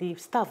 Then the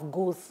staff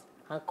goes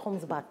and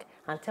comes back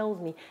and tells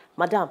me,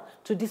 Madam,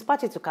 to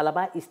dispatch it to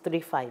Calabar is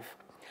 3.5.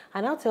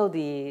 And I'll tell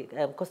the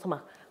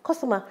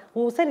customer,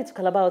 we will send it to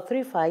Calabar at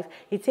 3.5.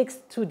 It takes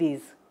 2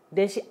 days.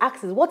 Then she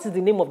asks, what is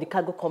the name of the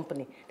cargo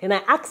company? Then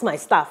I ask my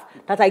staff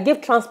that I gave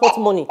transport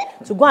money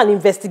to go and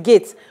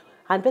investigate.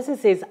 And the person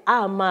says,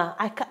 ma,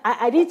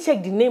 I didn't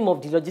check the name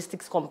of the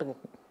logistics company.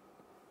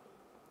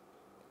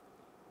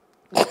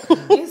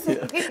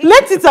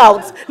 Let it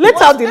out.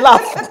 Let out the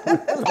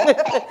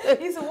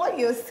laugh. You see, what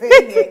you're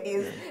saying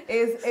here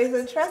is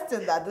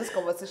interesting that this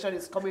conversation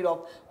is coming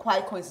up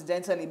quite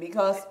coincidentally,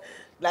 because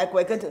like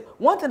we're going to,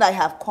 one thing I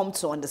have come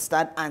to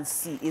understand and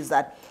see is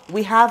that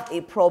we have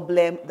a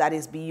problem that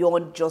is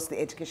beyond just the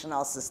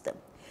educational system.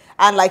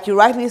 And like you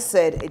rightly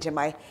said,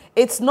 Ejemai,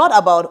 it's not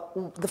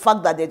about the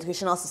fact that the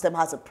educational system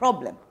has a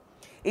problem.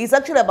 It's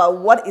actually about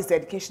what is the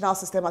educational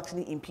system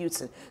actually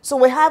imputing. So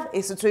we have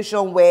a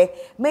situation where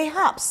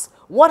mayhaps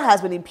what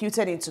has been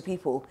imputed into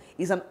people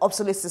is an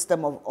obsolete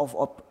system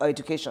of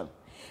education.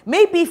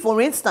 Maybe,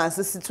 for instance,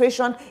 the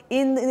situation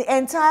in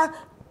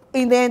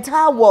the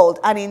entire world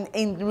and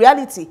in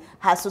reality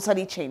has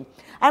totally changed.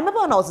 I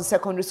remember when I was in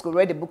secondary school, I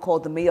read a book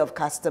called The Mayor of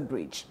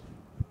Casterbridge.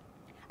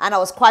 And I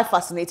was quite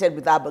fascinated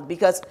with that book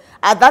because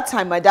at that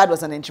time, my dad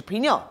was an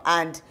entrepreneur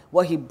and,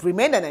 well, he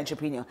remained an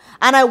entrepreneur.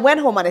 And I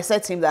went home and I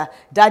said to him that,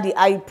 Daddy,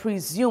 I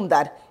presume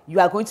that you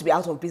are going to be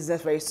out of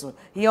business very soon.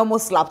 He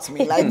almost slapped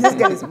me. Like, this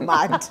girl is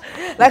mad.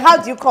 Like, how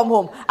do you come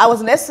home? I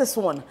was an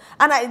SS1.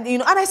 And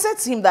I said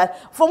to him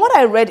that from what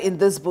I read in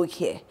this book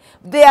here,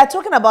 they are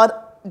talking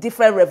about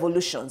different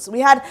revolutions. We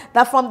had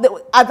that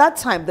at that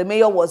time, the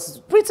mayor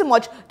was pretty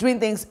much doing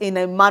things in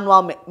a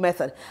manual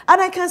method.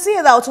 And I can see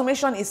that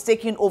automation is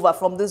taking over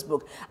from this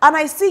book. And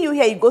I see you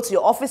here, you go to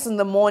your office in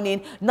the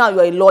morning, now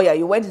you're a lawyer,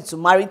 you went into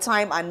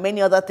maritime and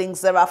many other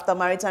things thereafter,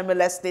 maritime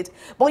real estate.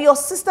 But your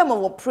system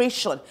of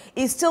operation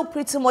is still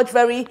pretty much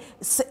very,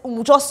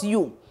 just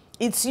you.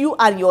 It's you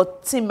and your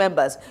team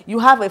members. You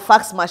have a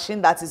fax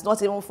machine that is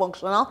not even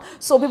functional.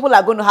 So people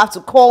are going to have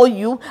to call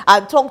you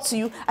and talk to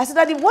you. I said,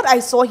 Daddy, what I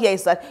saw here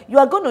is that you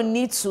are going to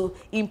need to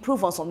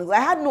improve on something.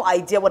 I had no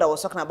idea what I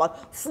was talking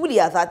about fully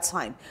at that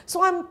time.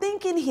 So I'm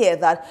thinking here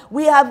that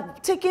we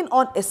have taken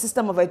on a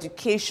system of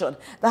education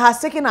that has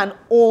taken an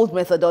old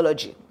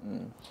methodology.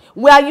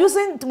 We are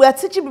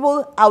teaching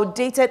people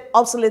outdated,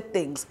 obsolete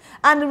things.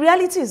 And the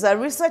reality is that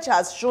research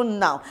has shown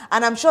now,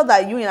 and I'm sure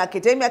that you in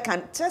academia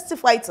can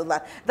testify to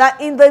that,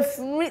 that in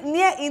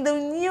the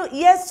new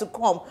years to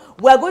come,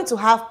 we are going to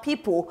have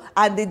people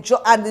and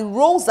the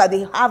roles that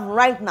they have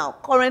right now,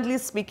 currently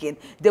speaking,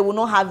 they will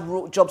not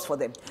have jobs for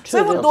them. True,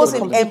 so even those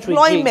in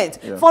employment,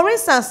 for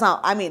instance now,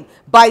 I mean,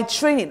 by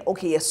training,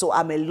 okay, yes, so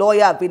I'm a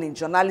lawyer, I've been in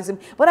journalism,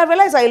 but I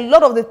realize that a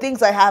lot of the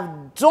things I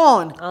have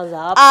done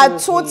are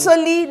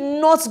totally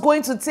not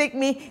going to take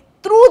me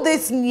through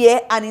this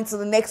year and into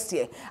the next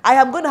year. I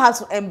am going to have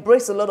to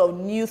embrace a lot of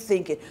new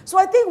thinking. So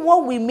I think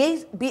what we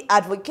may be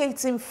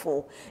advocating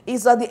for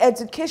is that the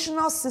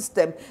educational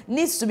system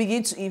needs to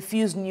begin to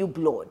infuse new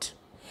blood.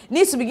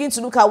 Needs to begin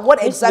to look at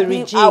what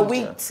exactly are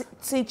we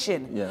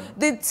teaching. Yeah.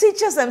 The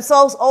teachers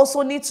themselves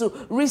also need to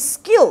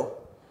reskill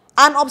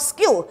and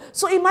upskill.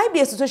 So it might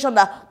be a situation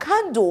that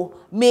Kando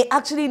may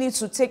actually need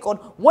to take on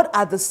what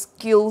are the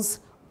skills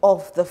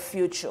of the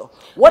future.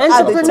 What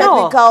are the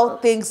technical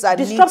things that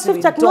need to be done?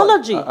 Disruptive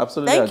technology. I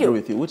absolutely agree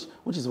with you,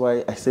 which is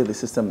why I say the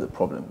system is the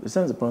problem. The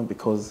system is the problem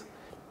because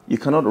you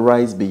cannot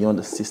rise beyond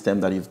the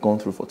system that you've gone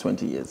through for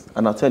 20 years.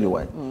 And I'll tell you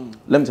why.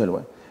 Let me tell you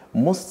why.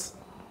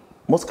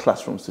 Most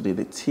classrooms today,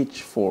 they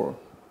teach for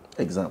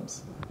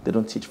exams. They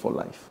don't teach for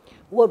life.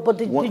 Well, but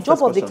the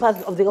job of the class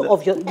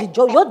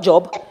your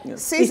job.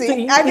 Yes. I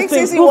think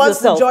Sisi wants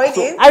to join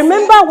in. I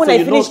remember when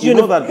I finished you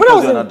know that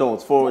because you're an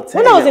adult. For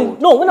 10-year-old,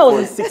 for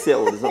a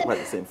 6-year-old, it's not quite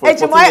the same.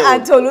 Ejimai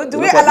and Tolu, do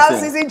we allow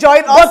Sisi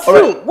join us? But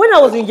true, when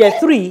I was in year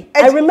 3,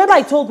 I remember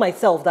I told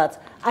myself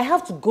that I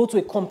have to go to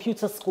a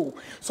computer school.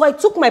 So I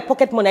took my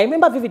pocket money. I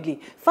remember vividly,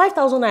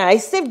 5,000 naira. I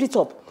saved it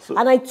up.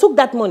 And I took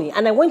that money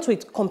and I went to a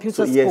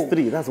computer school. Year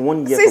 3, that's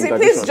 1 year Sisi, from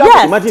please graduation. join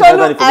Yes. Imagine if you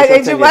had that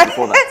information 10 years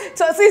before that.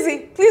 So,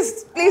 Sisi,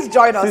 please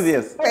join us. Sisi,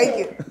 yes. Thank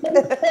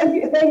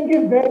you. Thank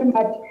you very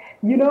much.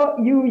 You know,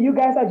 you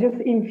guys are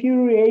just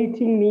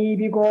infuriating me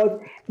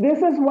because this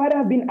is what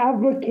I've been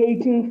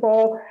advocating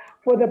for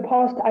the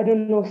past, I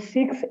don't know,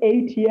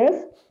 6-8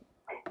 years.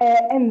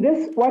 And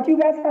this, what you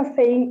guys are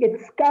saying,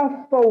 it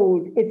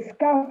scaffolds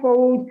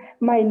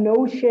my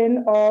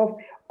notion of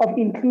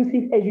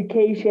inclusive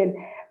education.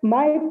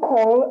 My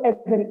call as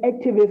an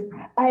activist,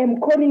 I am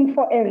calling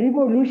for a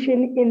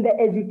revolution in the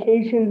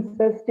education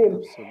system.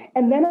 Absolutely.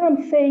 And then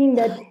I'm saying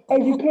that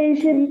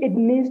education, it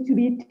needs to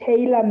be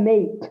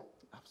tailor-made.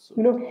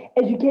 You know,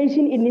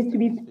 education, it needs to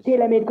be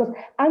tailor-made because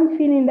I'm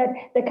feeling that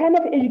the kind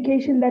of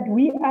education that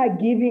we are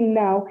giving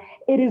now,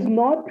 it is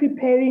not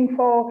preparing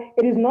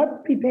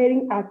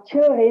our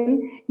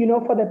children, you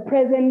know, for the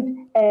present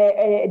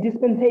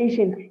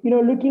dispensation, you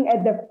know, looking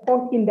at the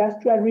fourth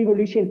industrial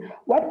revolution.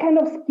 What kind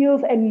of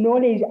skills and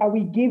knowledge are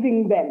we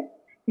giving them?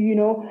 You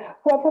know,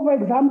 for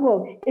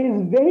example, it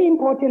is very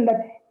important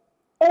that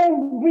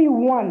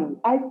everyone,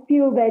 I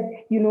feel that,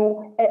 you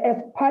know, as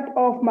part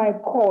of my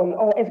call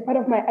or as part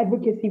of my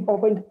advocacy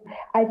for instance,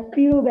 I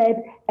feel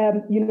that,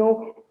 you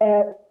know,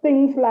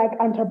 things like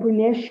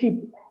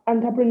entrepreneurship,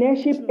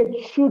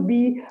 it should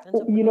be,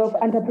 you know,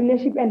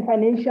 entrepreneurship and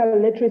financial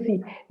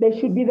literacy. They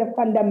should be the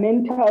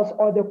fundamentals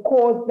or the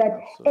cores that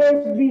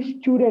every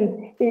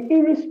student,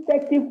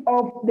 irrespective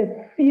of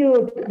the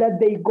field that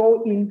they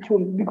go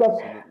into. Because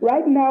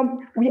right now,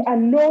 we are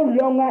no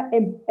longer,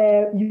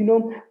 you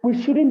know,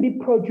 we shouldn't be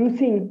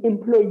producing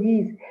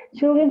employees.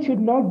 Children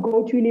should not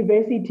go to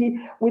university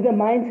with a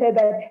mindset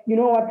that, you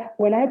know what,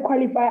 when I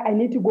qualify, I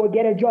need to go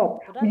get a job.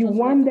 We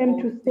want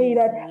them to say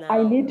that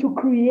I need to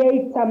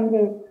create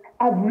something.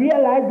 I've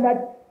realized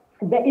that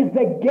there is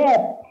a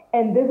gap,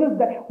 and this is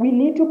we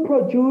need to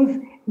produce,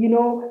 you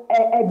know,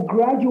 a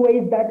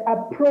graduates that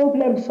are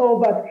problem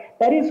solvers.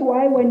 That is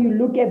why when you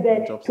look at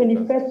the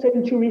 21st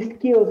century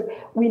skills,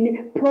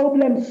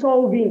 problem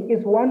solving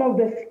is one of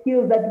the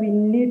skills that we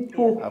need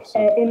to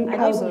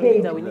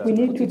inculcate. We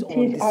need to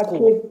teach our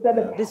kids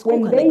that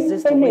when they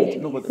finish,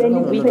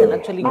 then you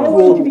say, I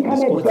want to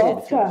become a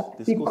doctor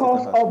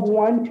because of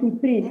 1, 2,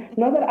 3.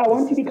 Not that I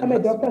want to become a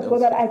doctor so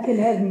that I can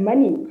have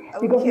money.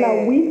 Because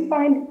now we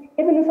find,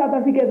 even in South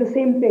Africa, the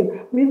same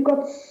thing. We've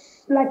got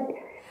like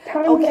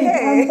tons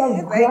and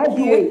tons of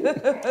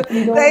graduates.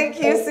 You know, thank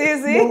you,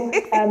 Sisi.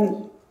 You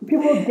know,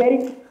 people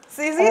getting.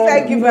 Sisi,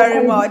 thank you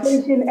very much.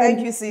 Thank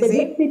you, Sisi. They're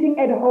just sitting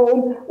at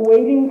home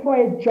waiting for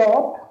a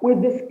job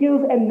with the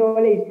skills and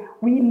knowledge.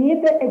 We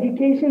need the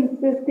education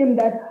system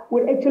that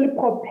would actually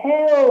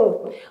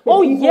propel.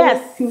 Oh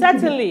yes,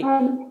 certainly.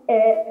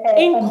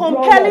 In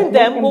compelling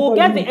them, we will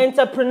get the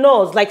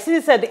entrepreneurs. Like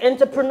Sisi said, the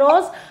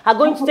entrepreneurs are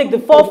going to take the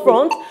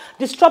forefront,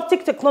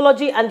 disruptive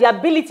technology and the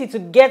ability to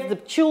get the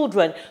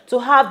children to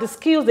have the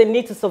skills they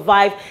need to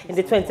survive in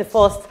the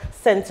 21st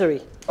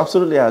century.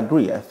 Absolutely, I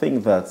agree. I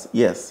think that,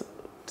 yes,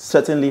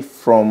 certainly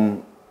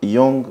from a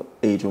young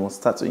age, we must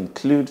start to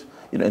include,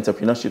 you know,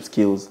 entrepreneurship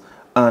skills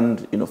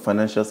and, you know,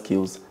 financial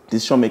skills,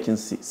 decision-making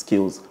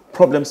skills,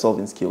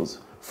 problem-solving skills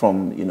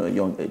from, you know, a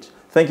young age.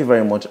 Thank you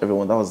very much,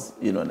 everyone. That was,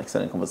 you know, an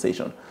excellent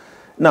conversation.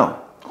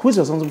 Now, who is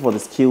responsible for the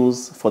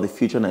skills for the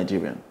future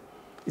Nigerian?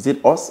 Is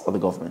it us or the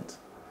government?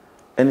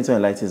 Anything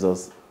enlightens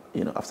us,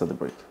 you know, after the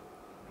break.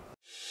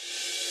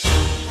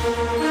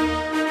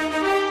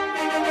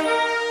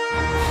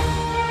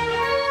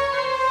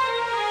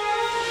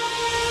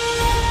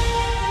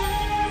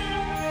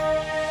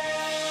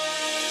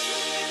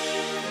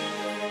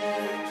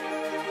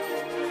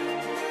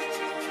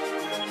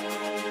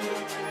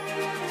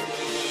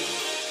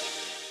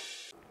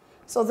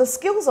 So the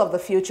skills of the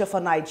future for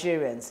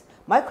Nigerians.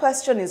 My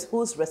question is,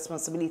 whose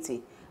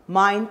responsibility?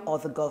 Mine or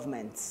the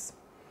government's?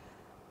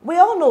 We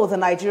all know the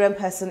Nigerian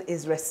person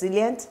is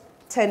resilient,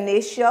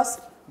 tenacious,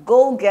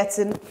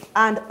 goal-getting,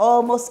 and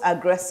almost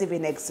aggressive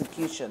in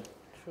execution.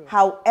 True.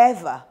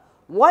 However,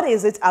 what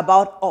is it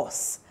about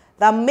us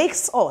that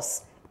makes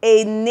us,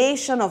 a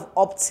nation of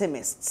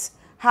optimists,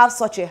 have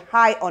such a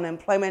high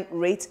unemployment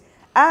rate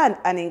and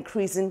an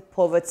increasing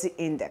poverty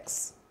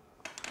index?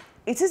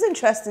 It is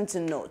interesting to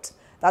note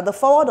that the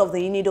forward of the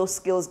UNIDO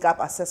Skills Gap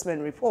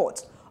Assessment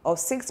Report of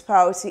 6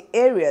 priority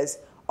areas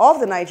of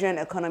the Nigerian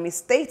economy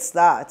states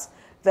that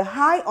the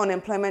high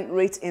unemployment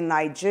rate in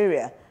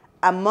Nigeria,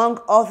 among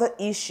other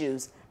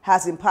issues,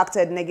 has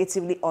impacted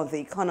negatively on the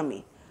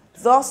economy,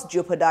 thus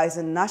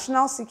jeopardizing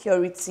national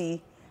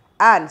security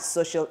and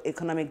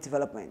socio-economic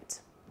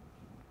development.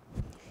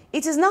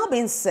 It is now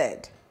being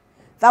said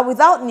that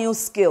without new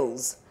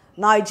skills,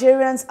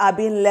 Nigerians are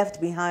being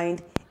left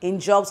behind in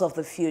jobs of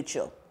the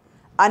future.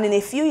 And in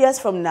a few years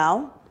from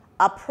now,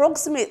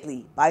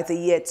 approximately by the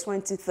year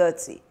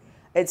 2030,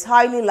 it's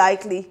highly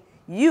likely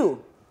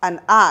you and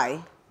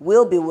I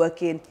will be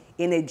working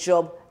in a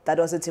job that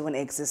doesn't even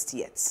exist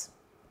yet.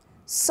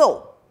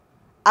 So,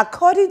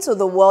 According to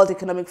the World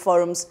Economic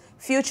Forum's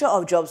Future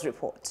of Jobs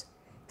report,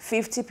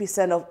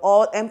 50% of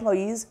all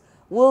employees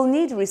will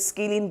need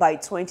reskilling by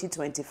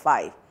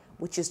 2025,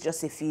 which is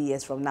just a few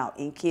years from now,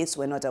 in case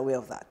we're not aware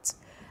of that,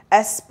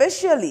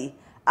 especially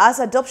as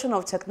adoption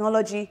of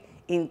technology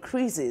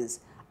increases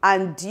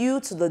and due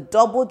to the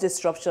double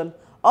disruption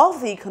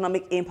of the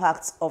economic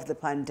impacts of the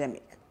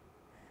pandemic.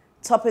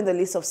 Topping the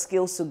list of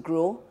skills to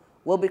grow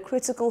will be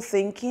critical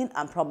thinking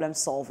and problem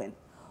solving,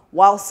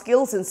 while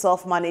skills in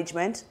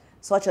self-management,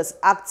 such as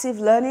active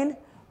learning,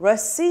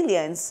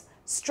 resilience,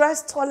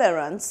 stress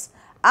tolerance,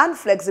 and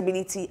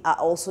flexibility are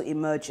also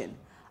emerging,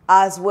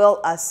 as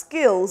well as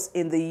skills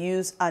in the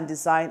use and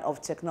design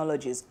of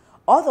technologies,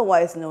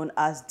 otherwise known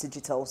as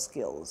digital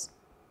skills.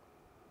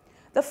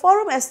 The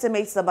forum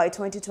estimates that by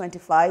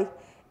 2025,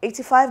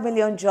 85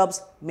 million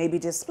jobs may be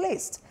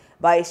displaced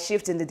by a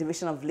shift in the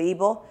division of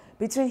labor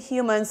between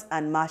humans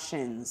and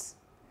machines.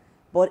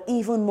 But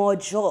even more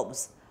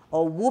jobs,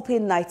 a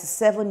whopping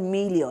 97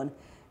 million,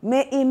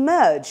 may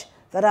emerge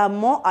that are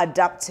more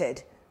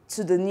adapted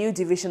to the new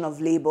division of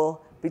labor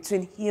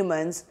between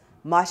humans,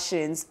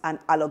 machines, and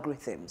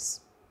algorithms.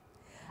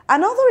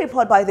 Another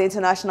report by the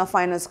International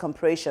Finance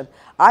Corporation,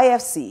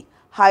 IFC,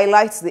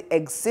 highlights the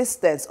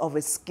existence of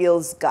a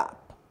skills gap,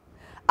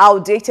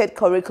 outdated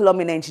curriculum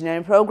in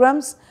engineering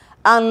programs,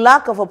 and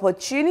lack of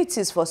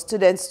opportunities for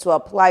students to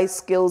apply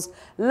skills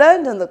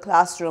learned in the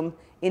classroom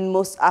in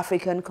most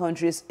African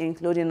countries,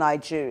 including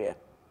Nigeria.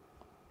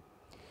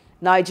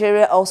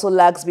 Nigeria also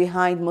lags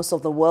behind most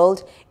of the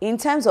world in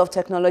terms of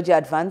technology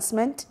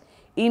advancement,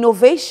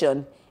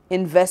 innovation,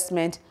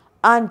 investment,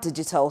 and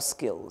digital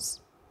skills.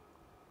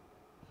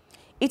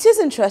 It is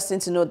interesting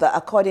to note that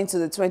according to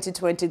the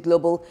 2020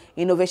 Global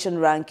Innovation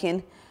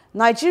Ranking,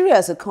 Nigeria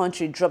as a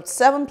country dropped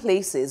 7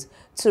 places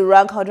to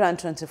rank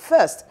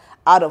 121st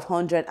out of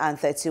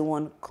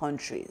 131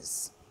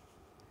 countries.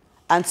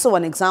 And so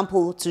an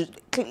example to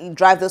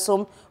drive this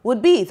home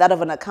would be that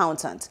of an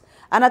accountant.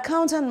 An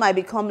accountant might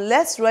become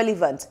less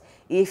relevant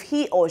if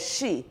he or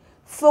she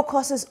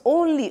focuses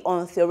only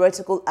on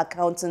theoretical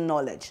accounting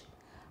knowledge.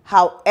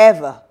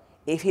 However,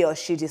 if he or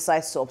she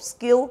decides to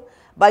upskill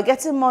by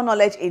getting more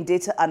knowledge in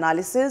data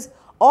analysis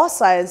or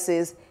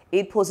sciences,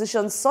 it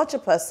positions such a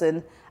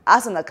person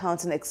as an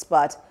accounting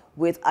expert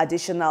with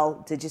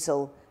additional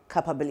digital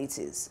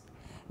capabilities.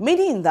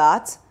 Meaning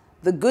that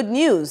the good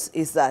news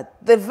is that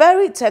the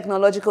very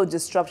technological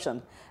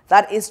disruption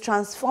that is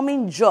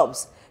transforming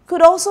jobs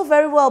could also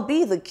very well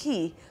be the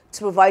key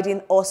to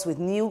providing us with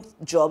new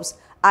jobs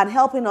and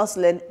helping us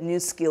learn new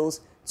skills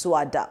to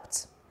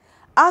adapt.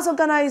 As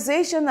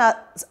organizations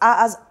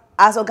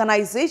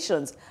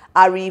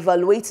are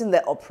reevaluating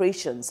their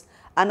operations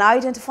and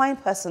identifying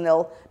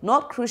personnel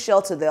not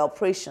crucial to their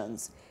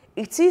operations,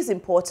 it is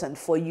important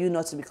for you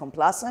not to be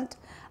complacent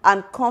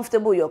and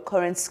comfortable with your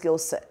current skill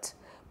set,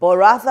 but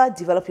rather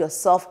develop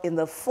yourself in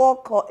the 4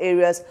 core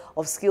areas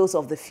of skills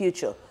of the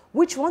future,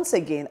 which once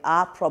again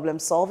are problem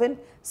solving,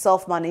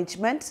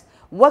 self-management,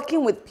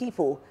 working with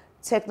people,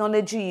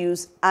 technology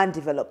use, and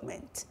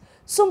development.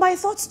 So my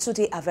thoughts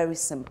today are very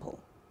simple,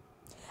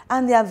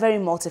 and they are very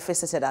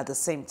multifaceted at the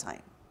same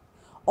time.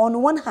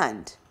 On one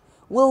hand,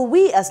 will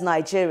we as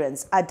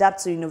Nigerians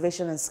adapt to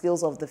innovation and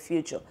skills of the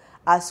future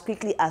as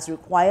quickly as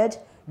required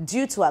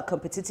due to our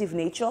competitive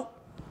nature?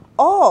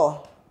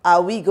 Or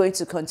are we going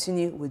to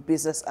continue with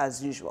business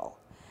as usual?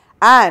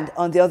 And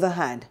on the other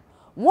hand,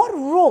 what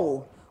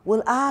role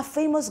will our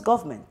famous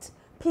government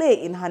play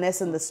in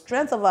harnessing the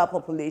strength of our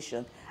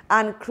population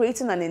and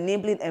creating an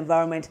enabling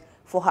environment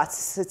for our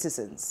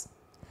citizens?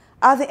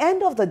 At the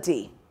end of the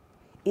day,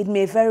 it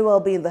may very well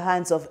be in the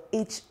hands of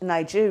each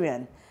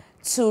Nigerian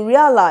to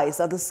realize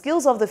that the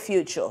skills of the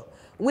future,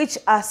 which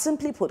are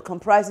simply put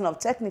comprising of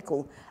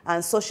technical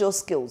and social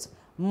skills,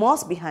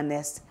 must be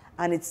harnessed,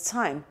 and it's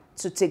time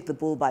to take the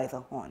bull by the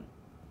horn.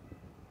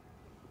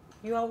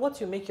 You are what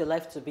you make your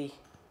life to be.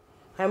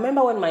 I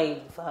remember when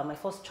my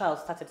first child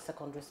started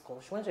secondary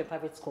school. She went to a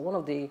private school, one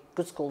of the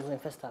good schools in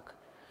Festac.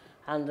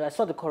 And I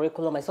saw the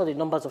curriculum, I saw the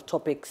numbers of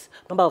topics,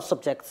 number of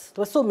subjects.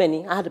 There were so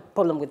many, I had a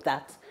problem with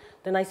that.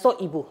 Then I saw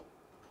Igbo.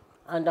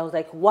 And I was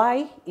like,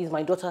 why is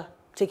my daughter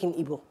taking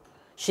Igbo?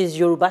 She's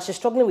Yoruba, she's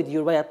struggling with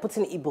Yoruba, you're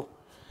putting Igbo.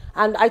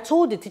 And I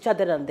told the teacher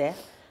then and there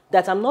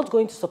that I'm not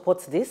going to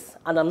support this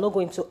and I'm not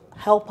going to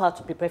help her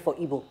to prepare for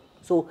Igbo.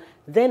 So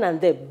then and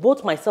there,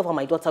 both myself and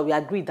my daughter, we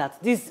agreed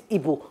that this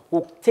Igbo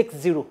will take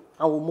 0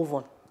 and we'll move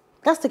on.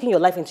 That's taking your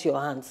life into your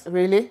hands.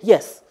 Really?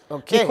 Yes.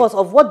 Okay. Because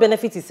of what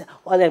benefit is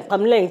I'm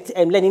learning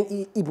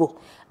Igbo.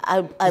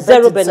 I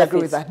Zero benefit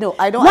benefits. No,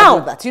 I don't now,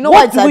 agree with that. You know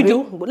what do we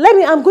do?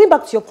 I'm going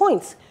back to your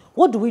point.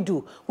 What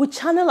do? We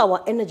channel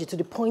our energy to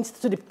the points,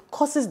 to the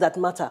causes that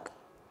matter.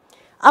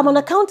 I'm an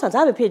accountant. I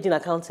have a PhD in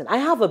accounting. I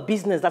have a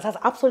business that has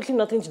absolutely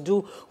nothing to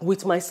do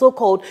with my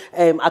so-called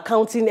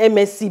accounting,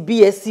 MSc,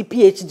 BSc,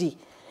 PhD.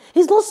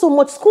 It's not so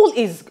much. School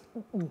is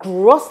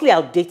grossly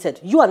outdated.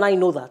 You and I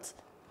know that.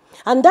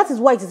 And that is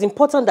why it is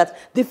important that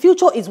the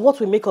future is what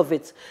we make of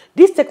it.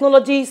 This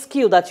technology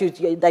skill that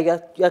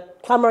you're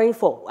clamoring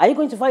for, are you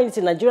going to find it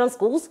in Nigerian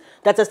schools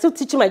that are still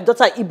teaching my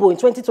daughter Igbo in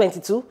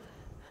 2022?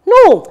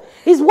 No,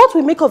 it's what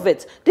we make of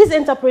it. These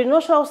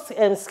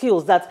entrepreneurial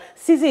skills that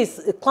Cece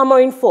is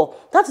clamoring for,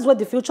 that is where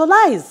the future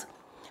lies.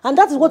 And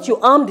that is what you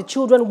arm the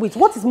children with.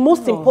 What is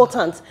most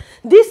important?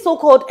 This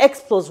so-called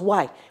X plus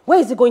Y, where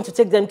is it going to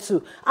take them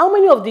to? How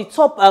many of the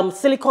top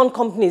silicon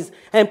companies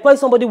employ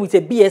somebody with a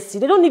BSc?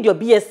 They don't need your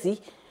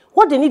BSc.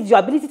 What they need is your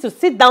ability to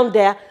sit down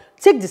there,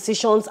 take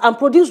decisions, and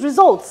produce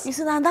results. You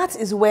see, and that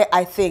is where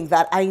I think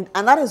that and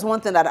that is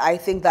one thing that I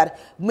think that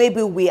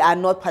maybe we are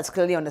not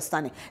particularly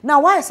understanding.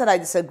 Now, why I said I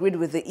disagreed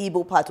with the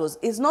Igbo part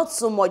is not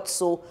so much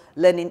so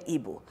learning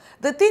Igbo.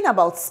 The thing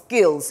about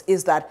skills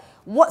is that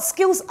what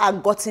skills are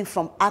gotten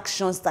from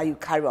actions that you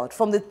carry out,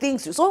 from the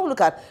things you... So when we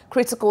look at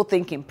critical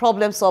thinking,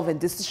 problem solving,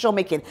 decision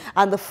making,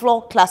 and the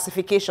flaw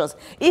classifications,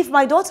 if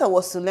my daughter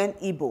was to learn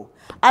Igbo,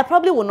 I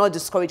probably will not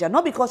discourage her,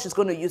 not because she's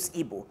going to use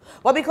Igbo,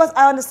 but because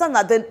I understand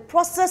that the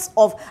process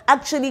of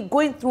actually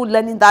going through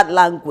learning that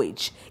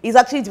language is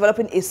actually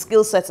developing a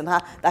skill set in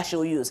her that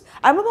she'll use.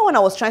 I remember when I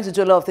was trying to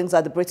do a lot of things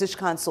at the British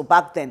Council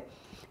back then,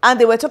 and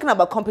they were talking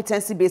about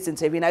competency-based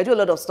interviewing. I do a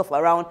lot of stuff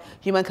around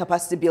human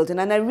capacity building.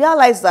 And I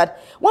realized that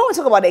when we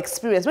talk about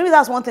experience, maybe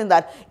that's one thing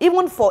that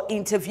even for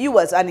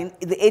interviewers and in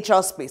the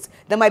HR space,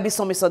 there might be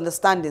some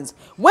misunderstandings.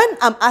 When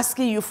I'm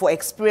asking you for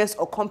experience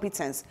or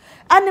competence,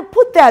 and they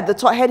put there at the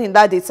top heading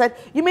that they said,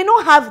 you may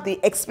not have the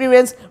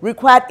experience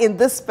required in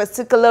this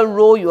particular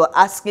role you're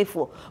asking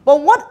for.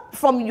 But what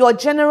from your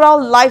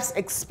general life's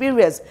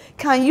experience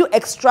can you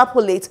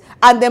extrapolate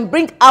and then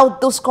bring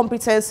out those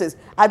competencies?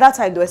 At that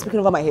time, they were speaking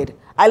over my head.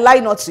 I lie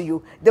not to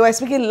you. They were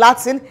speaking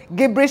Latin,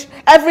 gibberish,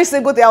 every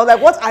single day. I was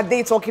like, what are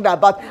they talking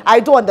about? I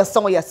don't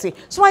understand what you're saying.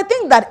 So I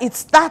think that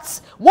that's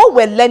what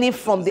we're learning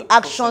from the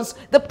actions.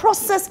 The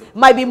process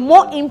might be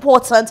more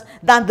important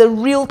than the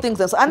real things.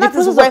 And that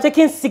is why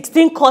taking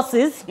 16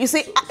 courses. You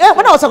see,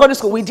 when I was secondary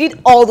school, we did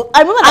all the...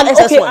 I remember that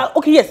SS1.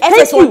 Okay, yes. SS1,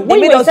 thank you.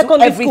 When you were in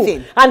secondary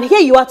everything. School, and here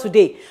you are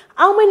today.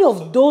 How many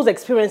of those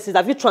experiences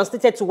have you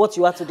translated to what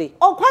you are today?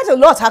 Oh, quite a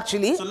lot,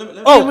 actually. So let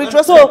me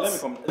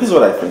this is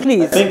what I think.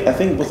 Please. I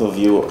think both of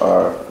you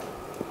are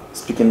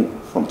speaking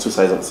from two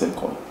sides of the same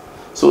coin.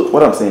 So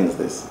what I'm saying is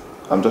this.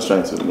 I'm just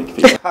trying to make it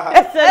clear.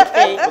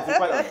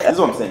 This is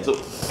what I'm saying. So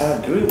I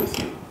agree with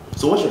you.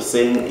 So what you're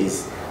saying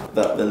is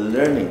that the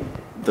learning,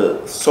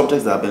 the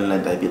subjects that have been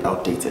learned are a bit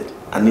outdated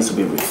and needs to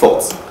be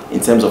rethought in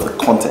terms of the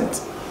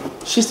content.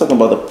 She's talking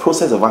about the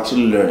process of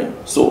actually learning.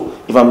 So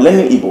if I'm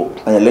learning Igbo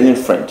and you're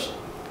learning French,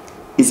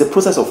 it's a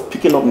process of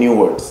picking up new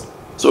words.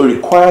 So it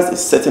requires a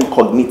certain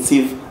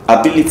cognitive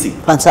ability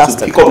to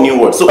pick up new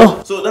words. So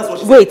that's what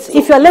she's Wait, saying.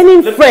 if you're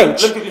learning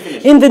French, let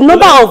in the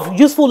number of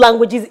useful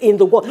languages in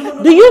the world,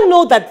 do you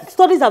know that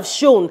studies have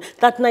shown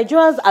that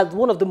Nigerians are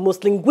one of the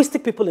most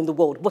linguistic people in the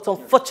world? But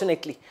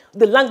unfortunately,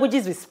 the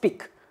languages we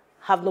speak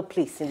have no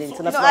place in the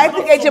international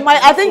market.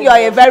 I think you are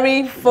a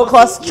very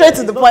focused, straight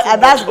to the point,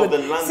 and that's good.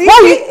 See,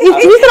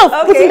 instead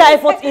of putting that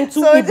effort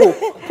into Igbo,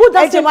 put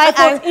that same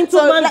effort into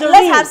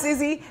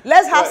Mandarin.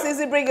 Let's have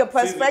Cece bring a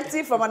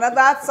perspective from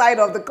another side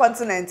of the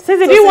continent.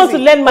 Cece, do you want to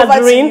learn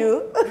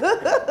Mandarin?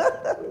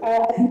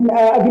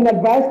 I've been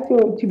advised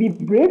to be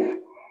brief,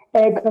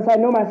 because I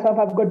know myself,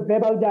 I've got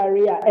verbal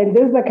diarrhea, and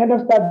this is the kind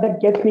of stuff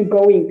that gets me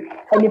going.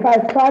 And if I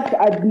start,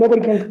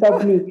 nobody can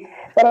stop me.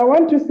 But I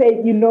want to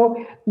say,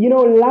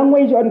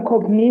 language on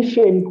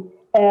cognition,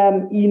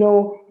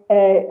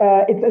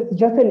 it's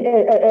just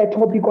a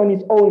topic on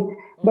its own.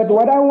 But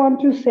what I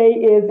want to say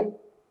is,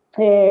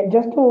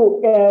 just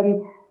to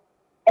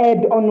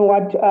add on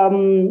what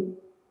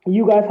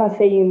you guys are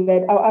saying,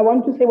 that I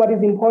want to say what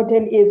is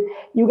important is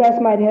you guys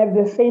might have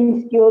the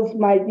same skills,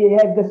 might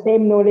have the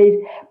same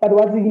knowledge, but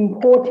what is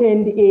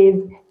important is,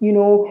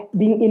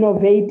 being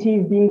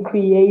innovative, being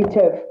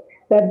creative.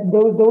 That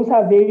those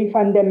are very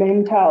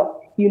fundamental,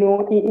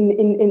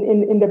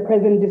 in the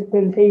present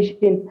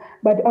dispensation.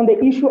 But on the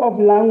issue of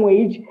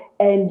language,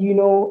 and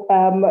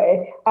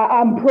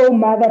I'm pro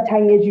mother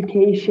tongue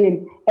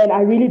education, and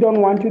I really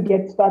don't want to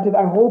get started.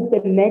 I hope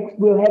that next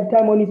we'll have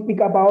time when we speak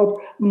about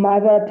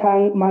mother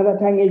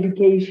tongue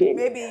education.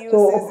 Maybe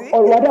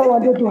what I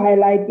wanted to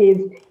highlight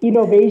is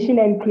innovation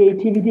and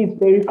creativity is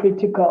very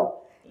critical.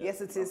 Yes,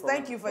 it is.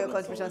 Thank you for your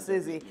contribution,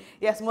 Cece.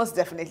 Yes, most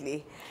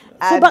definitely.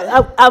 So,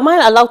 but am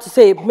I allowed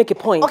to make a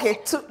point? Okay,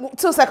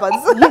 two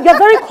seconds. You're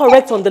very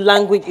correct on the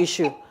language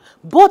issue.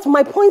 But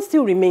my point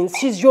still remains,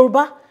 she's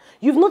Yoruba.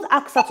 You've not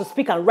asked her to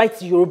speak and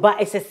write Yoruba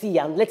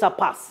SSC and let her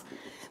pass.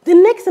 The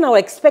next thing I would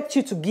expect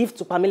you to give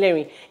to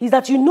Pamela is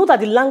that you know that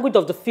the language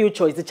of the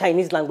future is the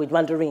Chinese language,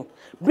 Mandarin.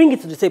 Bring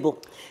it to the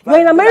table. You're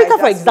in America,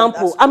 for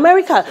example.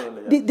 America,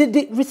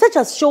 the research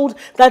has showed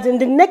that in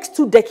the next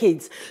 2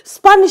 decades,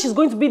 Spanish is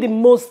going to be the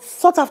most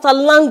sought-after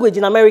language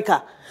in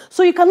America.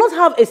 So you cannot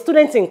have a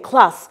student in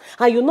class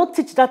and you not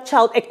teach that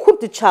child, equip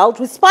the child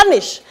with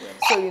Spanish.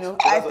 So, you know,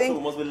 I think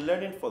we must be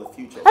learning for the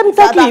future.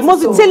 Exactly, it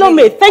must be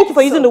tailor-made. Thank you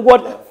for using the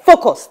word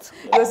focused.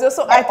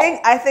 So I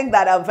think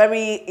that are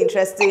very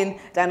interesting,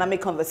 dynamic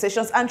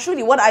conversations. And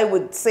truly, what I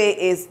would say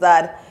is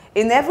that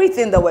in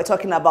everything that we're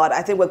talking about,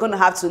 I think we're going to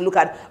have to look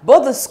at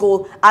both the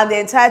school and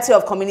the entirety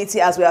of community,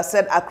 as we have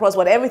said across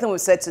what everything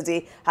we've said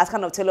today has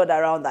kind of tailored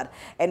around that.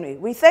 Anyway,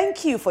 we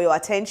thank you for your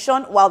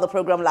attention while the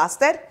program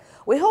lasted.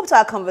 We hoped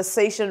our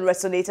conversation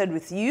resonated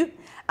with you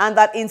and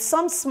that in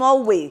some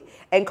small way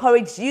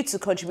encouraged you to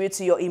contribute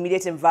to your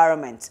immediate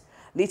environment.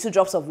 Little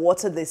drops of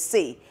water, they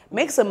say,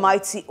 makes a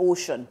mighty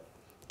ocean.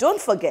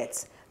 Don't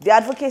forget, the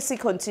advocacy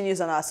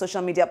continues on our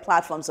social media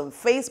platforms on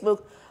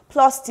Facebook,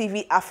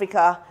 PlusTV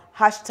Africa,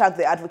 hashtag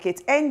the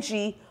Advocate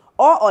NG,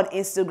 or on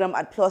Instagram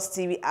at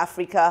PlusTV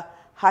Africa,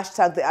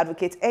 hashtag the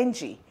Advocate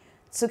NG.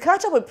 To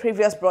catch up with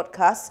previous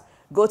broadcasts,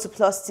 go to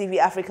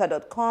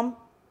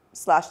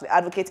plustvafrica.com/the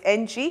Advocate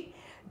NG.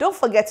 Don't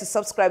forget to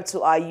subscribe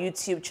to our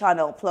YouTube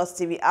channel,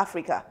 PlusTV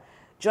Africa.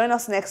 Join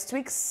us next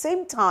week,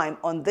 same time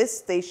on this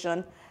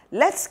station.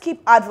 Let's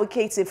keep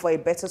advocating for a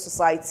better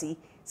society.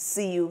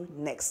 See you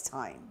next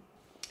time.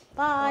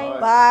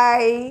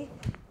 Bye.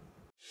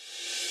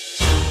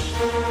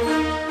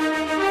 Bye.